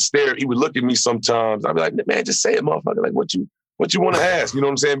 he would look at me sometimes. I'd be like, "Man, just say it, motherfucker. Like, what you want to ask?" You know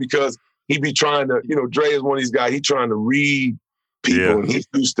what I'm saying? Because he'd be trying to, Dre is one of these guys. He's trying to read people, and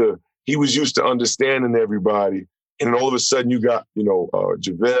he was used to understanding everybody. And then all of a sudden, you got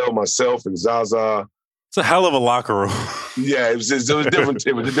JaVale, myself, and Zaza. It's a hell of a locker room. Yeah, it was different.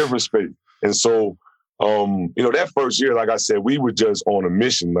 It was a different space. And so, that first year, like I said, we were just on a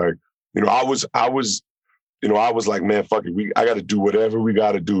mission. Like, I was like, man, fuck it. I got to do whatever we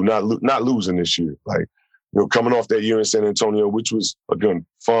got to do. Not losing this year. Like, coming off that year in San Antonio, which was again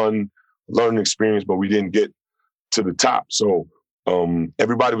fun, learning experience, but we didn't get to the top. So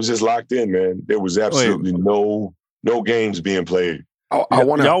everybody was just locked in, man. There was absolutely no games being played.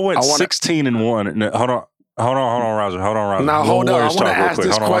 Y'all went 16-1. Hold on, Raja. Now, hold on. I want to ask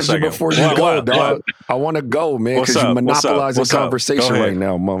this question before you go, dog. I want to go, man, because you're monopolizing conversation right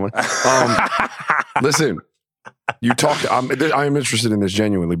now, mama. Listen, you talked. I am interested in this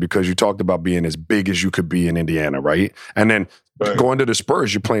genuinely because you talked about being as big as you could be in Indiana, right? And then going to the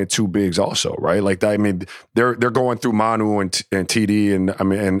Spurs, you're playing two bigs also, right? Like that. I mean, they're going through Manu and TD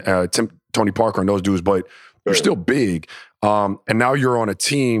and Tony Parker and those dudes, but you're still big. And now you're on a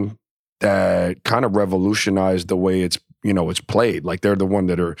team that kind of revolutionized the way it's it's played. Like they're the one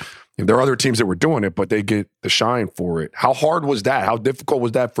that are. There are other teams that were doing it, but they get the shine for it. How hard was that? How difficult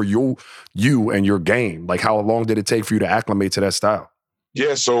was that for you and your game? Like how long did it take for you to acclimate to that style?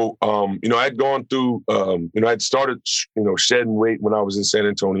 Yeah, so I'd gone through, I'd started, shedding weight when I was in San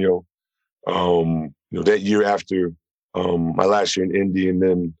Antonio. That year after my last year in Indy, and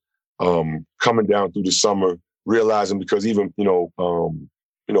then coming down through the summer, realizing because even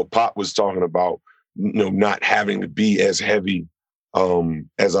Pop was talking about not having to be as heavy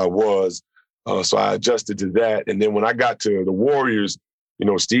as I was, so I adjusted to that. And then when I got to the Warriors,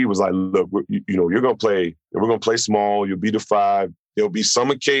 Steve was like, "Look, you're gonna play. We're gonna play small. You'll be the 5. There'll be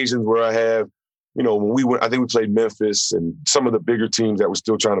some occasions where I have, when we went, I think we played Memphis and some of the bigger teams that were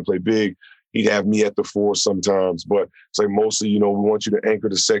still trying to play big. He'd have me at the 4 sometimes, but it's like mostly, we want you to anchor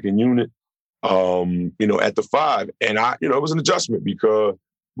the second unit, at the 5. And it was an adjustment because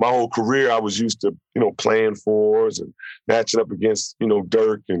my whole career I was used to, playing 4s and matching up against,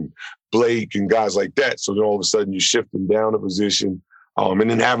 Dirk and Blake and guys like that. So then all of a sudden you're shifting down a position,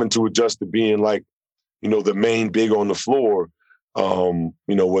 and then having to adjust to being like, the main big on the floor.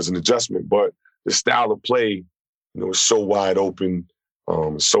 Was an adjustment, but the style of play, was so wide open,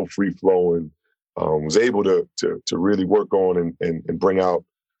 so free flowing, was able to really work on and bring out,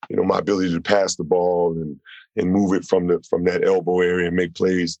 my ability to pass the ball and move it from that elbow area and make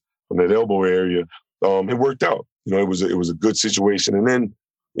plays from that elbow area. It worked out. It was a good situation. And then,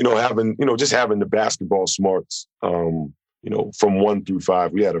 having the basketball smarts, from 1 through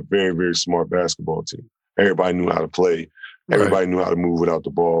 5, we had a very, very smart basketball team. Everybody knew how to play. Everybody knew how to move without the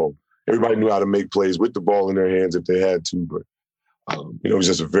ball. Everybody knew how to make plays with the ball in their hands if they had to. But, it was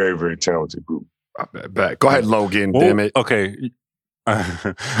just a very, very talented group. I bet. Go ahead, Logan. Damn it. Okay. All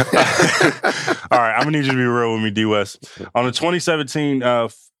right. I'm going to need you to be real with me, D-West. On the 2017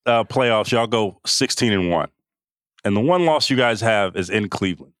 playoffs, y'all go 16-1. And the one loss you guys have is in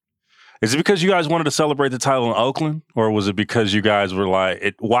Cleveland. Is it because you guys wanted to celebrate the title in Oakland, or was it because you guys were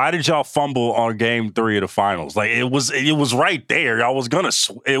like, why did y'all fumble on Game 3 of the finals? Like it was right there. Y'all were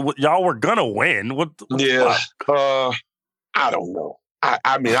gonna win. I don't know.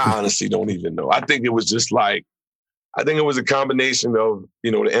 I mean, I honestly don't even know. I think it was just like, I think it was a combination of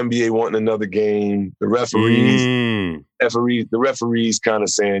the NBA wanting another game, the referees kind of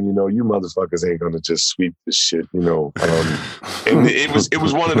saying, you motherfuckers ain't gonna just sweep this shit, and it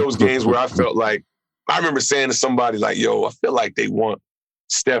was one of those games where I felt like, I remember saying to somebody like, yo, I feel like they want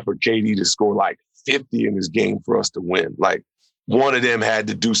Steph or KD to score like 50 in this game for us to win. Like one of them had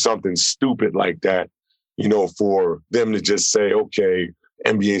to do something stupid like that, for them to just say, okay,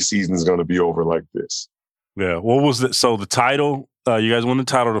 NBA season is gonna be over like this. Yeah. What was it? So the title, you guys won the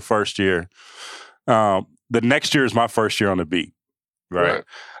title the first year. The next year is my first year on the beat, right?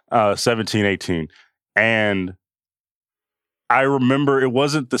 17, 18. And I remember it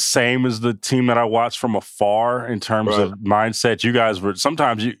wasn't the same as the team that I watched from afar in terms of mindset. You guys were,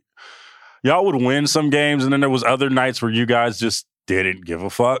 sometimes y'all would win some games, and then there was other nights where you guys just didn't give a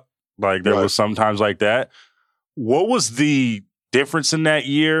fuck. Like there was sometimes like that. What was the difference in that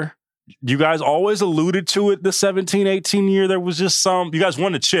year? You guys always alluded to it the 17-18 year. There was just you guys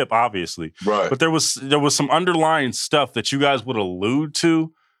won the chip, obviously. Right. But there was some underlying stuff that you guys would allude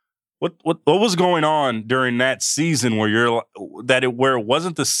to. What was going on during that season where where it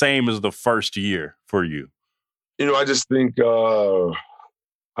wasn't the same as the first year for you? I just think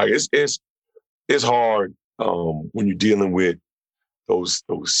it's hard when you're dealing with those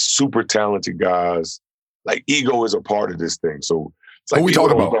super talented guys. Like ego is a part of this thing. So it's like, who we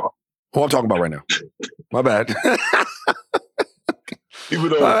talking about? Who I'm talking about right now? My bad. People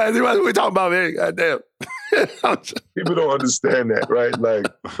don't. What we talking about, man? Goddamn. People don't understand that, right? Like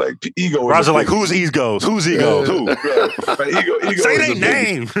ego. Raja, like whose egos? Whose egos? Who? Like, ego say their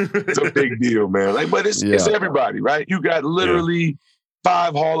name. It's a big deal, man. Like, but it's everybody, right? You got literally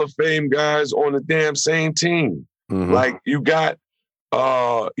 5 Hall of Fame guys on the damn same team. Mm-hmm. Like you got,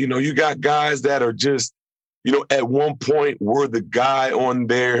 you got guys that are just, at one point were the guy on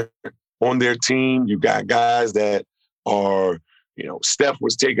their team. You got guys that are, Steph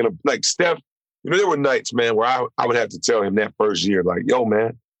was taking Steph, there were nights, man, where I would have to tell him that first year, like, yo,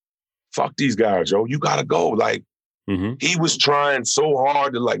 man, fuck these guys, yo. You got to go. Like, he was trying so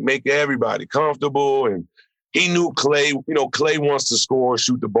hard to, make everybody comfortable. And he knew Clay, Clay wants to score,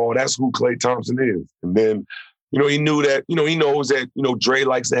 shoot the ball. That's who Klay Thompson is. And then, he knew that, he knows that, Dre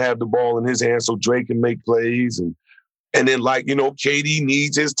likes to have the ball in his hands so Dre can make plays. And then, KD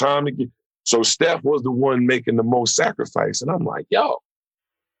needs his time to get. So Steph was the one making the most sacrifice. And I'm like, yo, what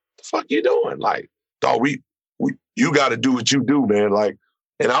the fuck you doing? Like, dog, you got to do what you do, man. Like,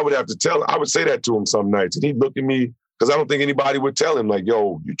 and I would have to I would say that to him some nights. And he'd look at me because I don't think anybody would tell him like,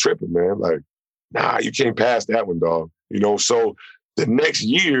 yo, you tripping, man. Like, nah, you can't pass that one, dog. So the next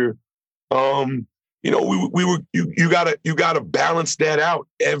year, you gotta balance that out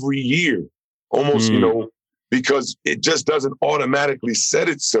every year, almost, because it just doesn't automatically set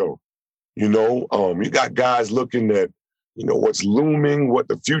itself. You got guys looking at, what's looming, what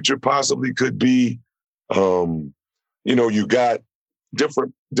the future possibly could be. You got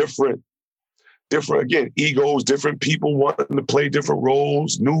different, again, egos, different people wanting to play different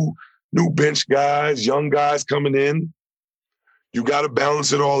roles, new bench guys, young guys coming in. You got to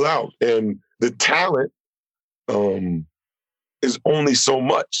balance it all out. And the talent is only so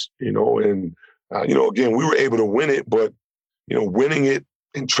much, and, again, we were able to win it, but, winning it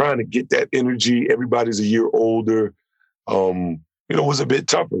and trying to get that energy, everybody's a year older, was a bit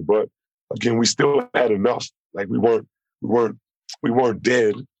tougher. But again, we still had enough. Like we weren't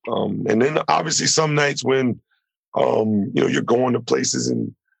dead. And then obviously some nights when, you're going to places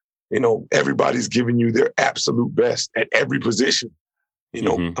and, everybody's giving you their absolute best at every position.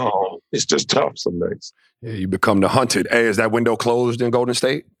 It's just tough some nights. Yeah, you become the hunted. Hey, is that window closed in Golden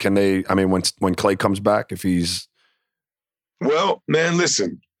State? Can they? I mean, when Clay comes back, if he's well, man,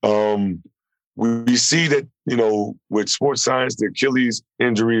 listen. We see that with sports science, the Achilles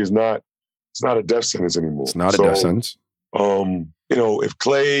injury is not. It's not a death sentence anymore. It's not a death sentence. If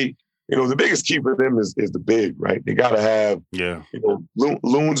Clay, the biggest key for them is the big, right? They got to have. Yeah.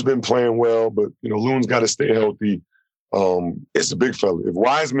 Loon's been playing well, but Loon's got to stay healthy. It's a big fella. If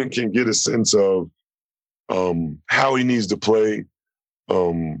Wiseman can get a sense of how he needs to play,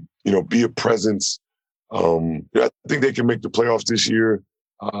 be a presence. I think they can make the playoffs this year.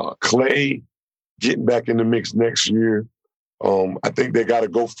 Clay getting back in the mix next year. I think they got to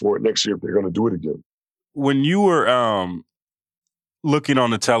go for it next year if they're going to do it again. When you were looking on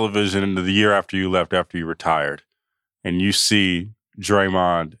the television into the year after you left, after you retired, and you see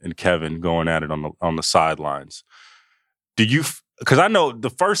Draymond and Kevin going at it on the sidelines, did you? Because I know the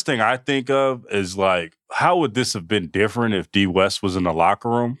first thing I think of is like, how would this have been different if D West was in the locker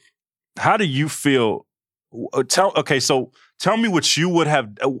room? How do you feel? So tell me what you would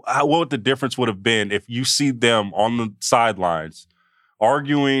have, what the difference would have been if you see them on the sidelines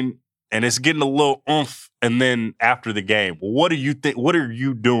arguing and it's getting a little oomph, and then after the game, what do you think? What are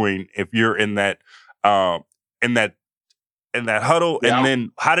you doing if you're in that huddle? Yeah, and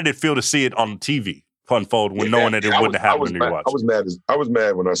then how did it feel to see it on TV unfold when knowing that it wouldn't happen when you watched? I was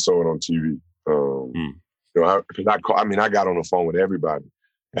mad when I saw it on TV. I got on the phone with everybody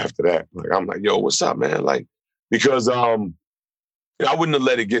after that. Like, I'm like, yo, what's up, man? Like, because I wouldn't have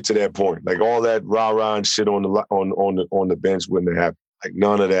let it get to that point. Like all that rah-rah and shit on the bench wouldn't have happened. Like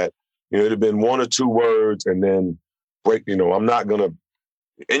none of that. It'd have been one or two words and then break. I'm not gonna.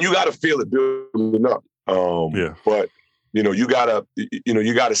 And you got to feel it building up. But you gotta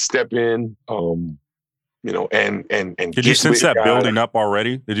step in. And did you sense that building up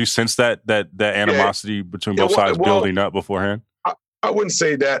already? Did you sense that animosity between both sides building up beforehand? I wouldn't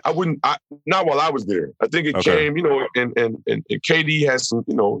say that. Not while I was there. I think it came, and KD has some,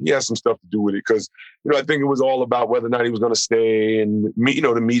 he has some stuff to do with it because, I think it was all about whether or not he was going to stay, and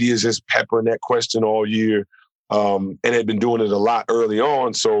the media is just peppering that question all year, and had been doing it a lot early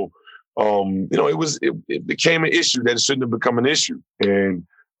on. So, it became an issue that it shouldn't have become an issue, and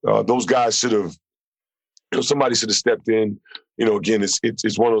those guys should have. Somebody should have stepped in. Again,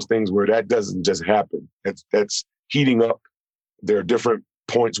 it's one of those things where that doesn't just happen. That's heating up. There are different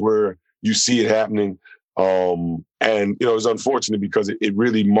points where you see it happening. And, it was unfortunate because it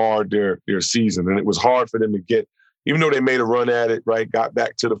really marred their season. And it was hard for them to get, even though they made a run at it, right, got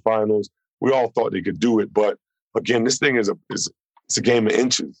back to the finals, we all thought they could do it. But again, this thing is a game of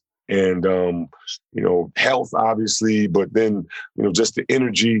inches. And, health, obviously, but then, just the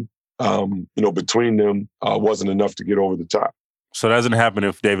energy, between them wasn't enough to get over the top. So that doesn't happen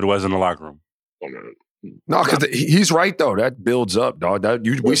if David was in the locker room. No, because he's right, though. That builds up, dog.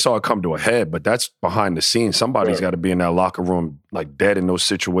 We saw it come to a head, but that's behind the scenes. Somebody's got to be in that locker room, like dead in those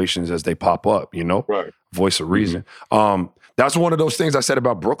situations as they pop up, Right. Voice of reason. That's one of those things I said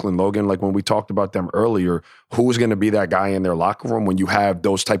about Brooklyn, Logan, like when we talked about them earlier, who's going to be that guy in their locker room when you have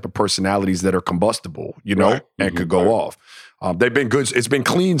those type of personalities that are combustible, and could go off. They've been good. It's been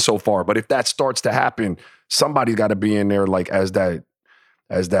clean so far, but if that starts to happen, somebody's got to be in there like as that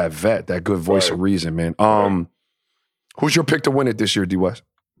vet, that good voice of reason, man. Who's your pick to win it this year, D West?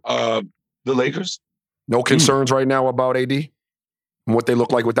 The Lakers. No concerns right now about AD and what they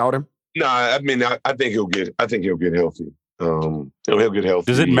look like without him? No, I think he'll get healthy. He'll get healthy.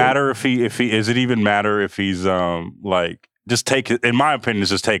 Does it matter if he does it even matter if he's like just take it. In my opinion,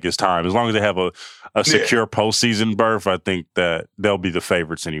 just take his time. As long as they have a secure postseason berth, I think that they'll be the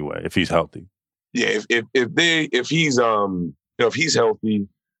favorites anyway if he's healthy. Yeah, if he's if he's healthy,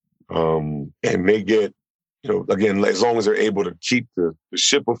 and they get, again, as long as they're able to keep the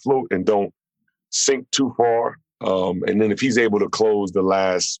ship afloat and don't sink too far, and then if he's able to close the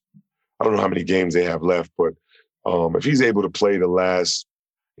last, I don't know how many games they have left, but if he's able to play the last,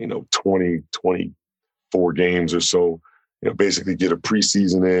 20, 24 games or so, basically get a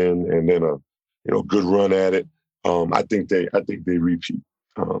preseason in and then a good run at it, I think they repeat.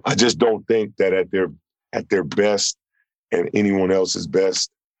 I just don't think that at their best and anyone else's best,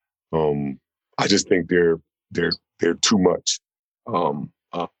 I just think they're too much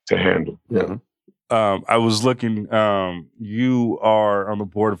to handle. Yeah. I was looking. You are on the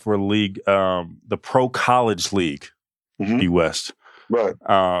board for a league, the Pro College League, the West, right?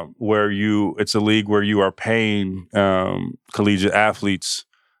 It's a league where you are paying collegiate athletes.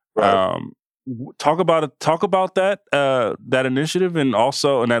 Right. Talk about that initiative, and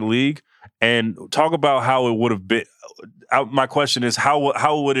also in that league, and talk about how it would have been. My question is, how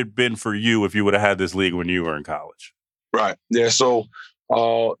would it have been for you if you would have had this league when you were in college? Right. Yeah. So,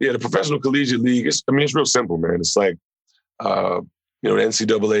 the Professional Collegiate League, it's real simple, man. It's like, the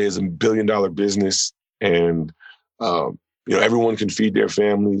NCAA is $1 billion business, and, everyone can feed their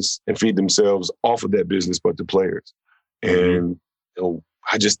families and feed themselves off of that business, but the players. And,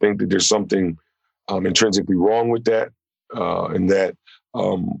 I just think that there's something intrinsically wrong with that, and that,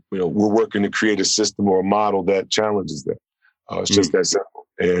 we're working to create a system or a model that challenges that. It's just that simple.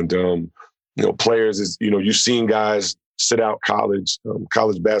 And, players is, you've seen guys sit out college.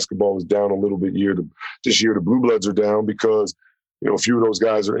 College basketball is down a little bit this year. The Blue Bloods are down because, a few of those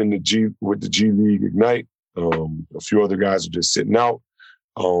guys are with the G League Ignite. A few other guys are just sitting out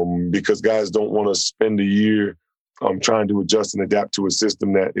because guys don't want to spend a year trying to adjust and adapt to a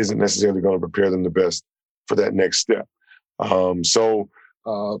system that isn't necessarily going to prepare them the best for that next step. So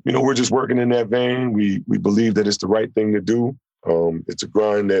we're just working in that vein. We believe that it's the right thing to do. It's a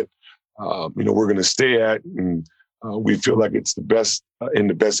grind that, we're going to stay at, and we feel like it's the best in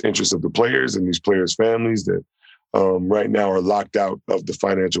the best interest of the players and these players' families that right now are locked out of the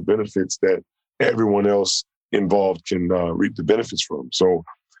financial benefits that everyone else involved can reap the benefits from. So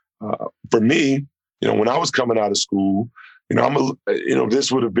for me, when I was coming out of school,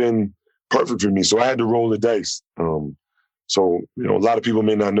 this would have been perfect for me. So I had to roll the dice. So a lot of people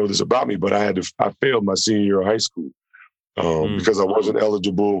may not know this about me, but I failed my senior year of high school because I wasn't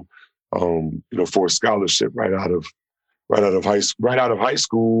eligible, for a scholarship right out of high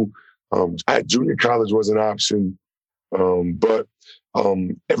school. Junior college was an option, but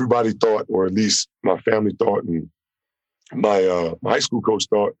everybody thought, or at least my family thought, and my high school coach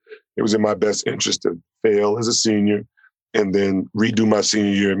thought, it was in my best interest to fail as a senior and then redo my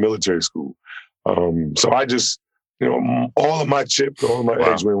senior year in military school. So I just, all of my chips, all of my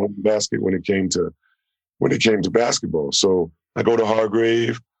eggs were in one basket when it came to basketball. So I go to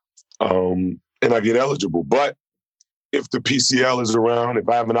Hargrave, and I get eligible. But if the PCL is around, if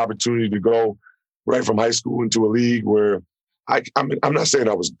I have an opportunity to go right from high school into a league where I'm not saying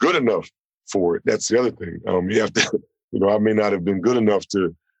I was good enough for it. That's the other thing. You have to, I may not have been good enough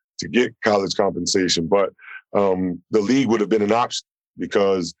to get college compensation, but the league would have been an option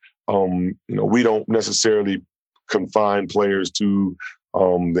because, we don't necessarily confine players to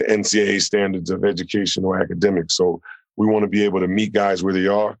the NCAA standards of education or academics. So we want to be able to meet guys where they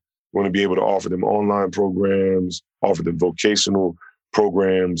are. We want to be able to offer them online programs, offer them vocational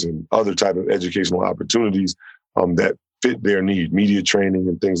programs and other type of educational opportunities that fit their need, media training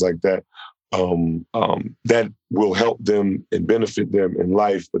and things like that. That will help them and benefit them in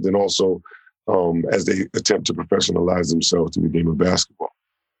life, but then also as they attempt to professionalize themselves in the game of basketball.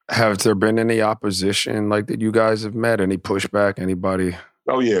 Have there been any opposition like that you guys have met? Any pushback? Anybody?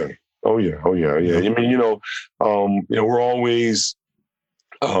 Oh yeah. I mean, we're always,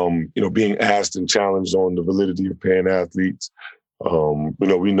 being asked and challenged on the validity of paying athletes.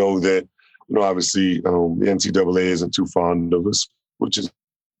 We know that, obviously the NCAA isn't too fond of us, which is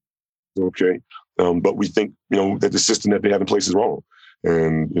okay. But we think, that the system that they have in place is wrong.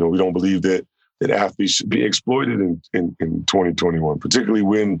 And, we don't believe that athletes should be exploited in 2021, particularly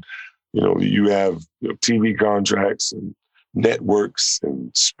when, you have TV contracts and networks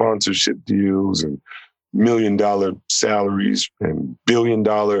and sponsorship deals and $1 million salaries and $1 billion,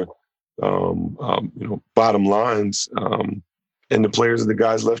 bottom lines. And the players are the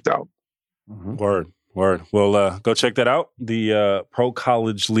guys left out. Mm-hmm. Word. Well, go check that out. The Pro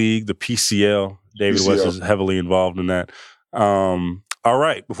College League, the PCL. David West is heavily involved in that. All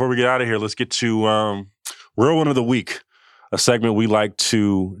right. Before we get out of here, let's get to Real One of the Week. a segment we like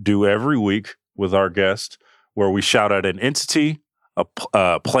to do every week with our guest, where we shout out an entity, a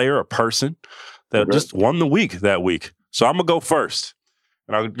player, a person that just won the week that week. So I'm going to go first.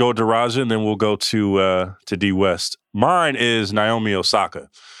 And I'll go to Raja, and then we'll go to D West. Mine is Naomi Osaka,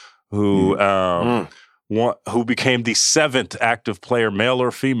 who became the 7th active player, male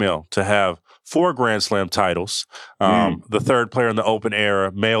or female, to have 4 Grand Slam titles. The 3rd player in the Open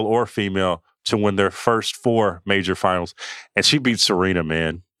era, male or female, to win their first 4 major finals. And she beat Serena,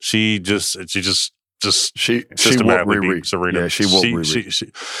 man. She systematically beat Serena. Yeah, she won't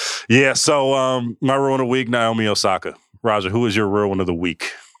Riri. Yeah, so my real one of the week, Naomi Osaka. Raja, who is your real one of the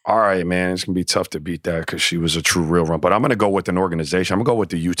week? All right, man. It's going to be tough to beat that because she was a true real run. But I'm going to go with an organization. I'm going to go with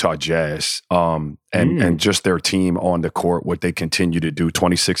the Utah Jazz and just their team on the court, what they continue to do,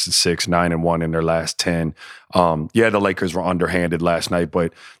 26-6, 9-1 in their last 10. The Lakers were underhanded last night,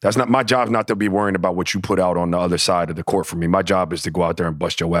 but that's not my job not to be worrying about what you put out on the other side of the court for me. My job is to go out there and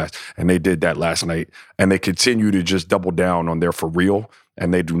bust your ass. And they did that last night. And they continue to just double down on their for real.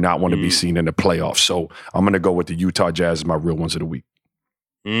 And they do not want to be seen in the playoffs. So I'm going to go with the Utah Jazz as my real ones of the week.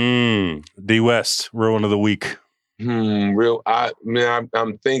 D West, real one of the week. I'm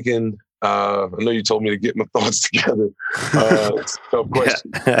thinking. I know you told me to get my thoughts together. It's a tough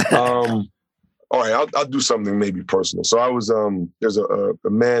question. All right, I'll do something maybe personal. So I was there's a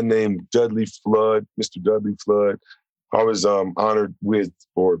man named Dudley Flood, Mr. Dudley Flood. I was honored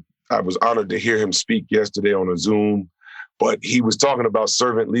to hear him speak yesterday on a Zoom, but he was talking about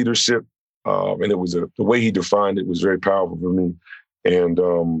servant leadership, and it was the way he defined it was very powerful for me. And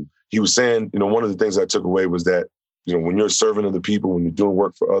he was saying, one of the things I took away was that, when you're a servant of the people, when you're doing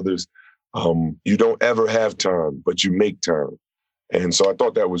work for others, you don't ever have time, but you make time. And so I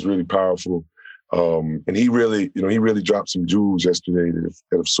thought that was really powerful. And he really dropped some jewels yesterday that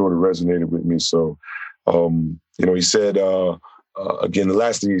have sort of resonated with me. So, he said, again, the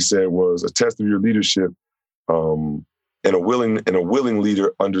last thing he said was a test of your leadership. And a willing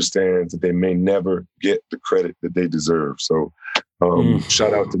leader understands that they may never get the credit that they deserve. So,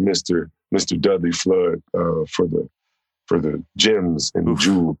 shout out to Mr. Dudley Flood for the gems and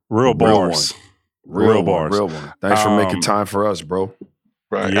jewel. Real bars. Real bars. Thanks for making time for us, bro.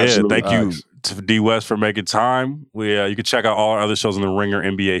 Right. Yeah, absolutely. thank you to D West for making time. You can check out all our other shows on the Ringer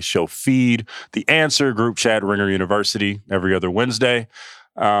NBA show feed. The Answer group chat, Ringer University, every other Wednesday.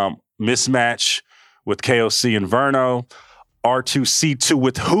 Mismatch with KOC and Verno. R2C2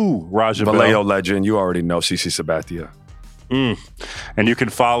 with who, Raja Vallejo Bell? legend. You already know CC Sabathia. And you can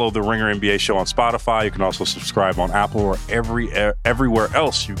follow the Ringer NBA show on Spotify. You can also subscribe on Apple or everywhere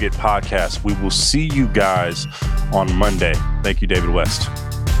else you get podcasts. We will see you guys on Monday. Thank you, David West.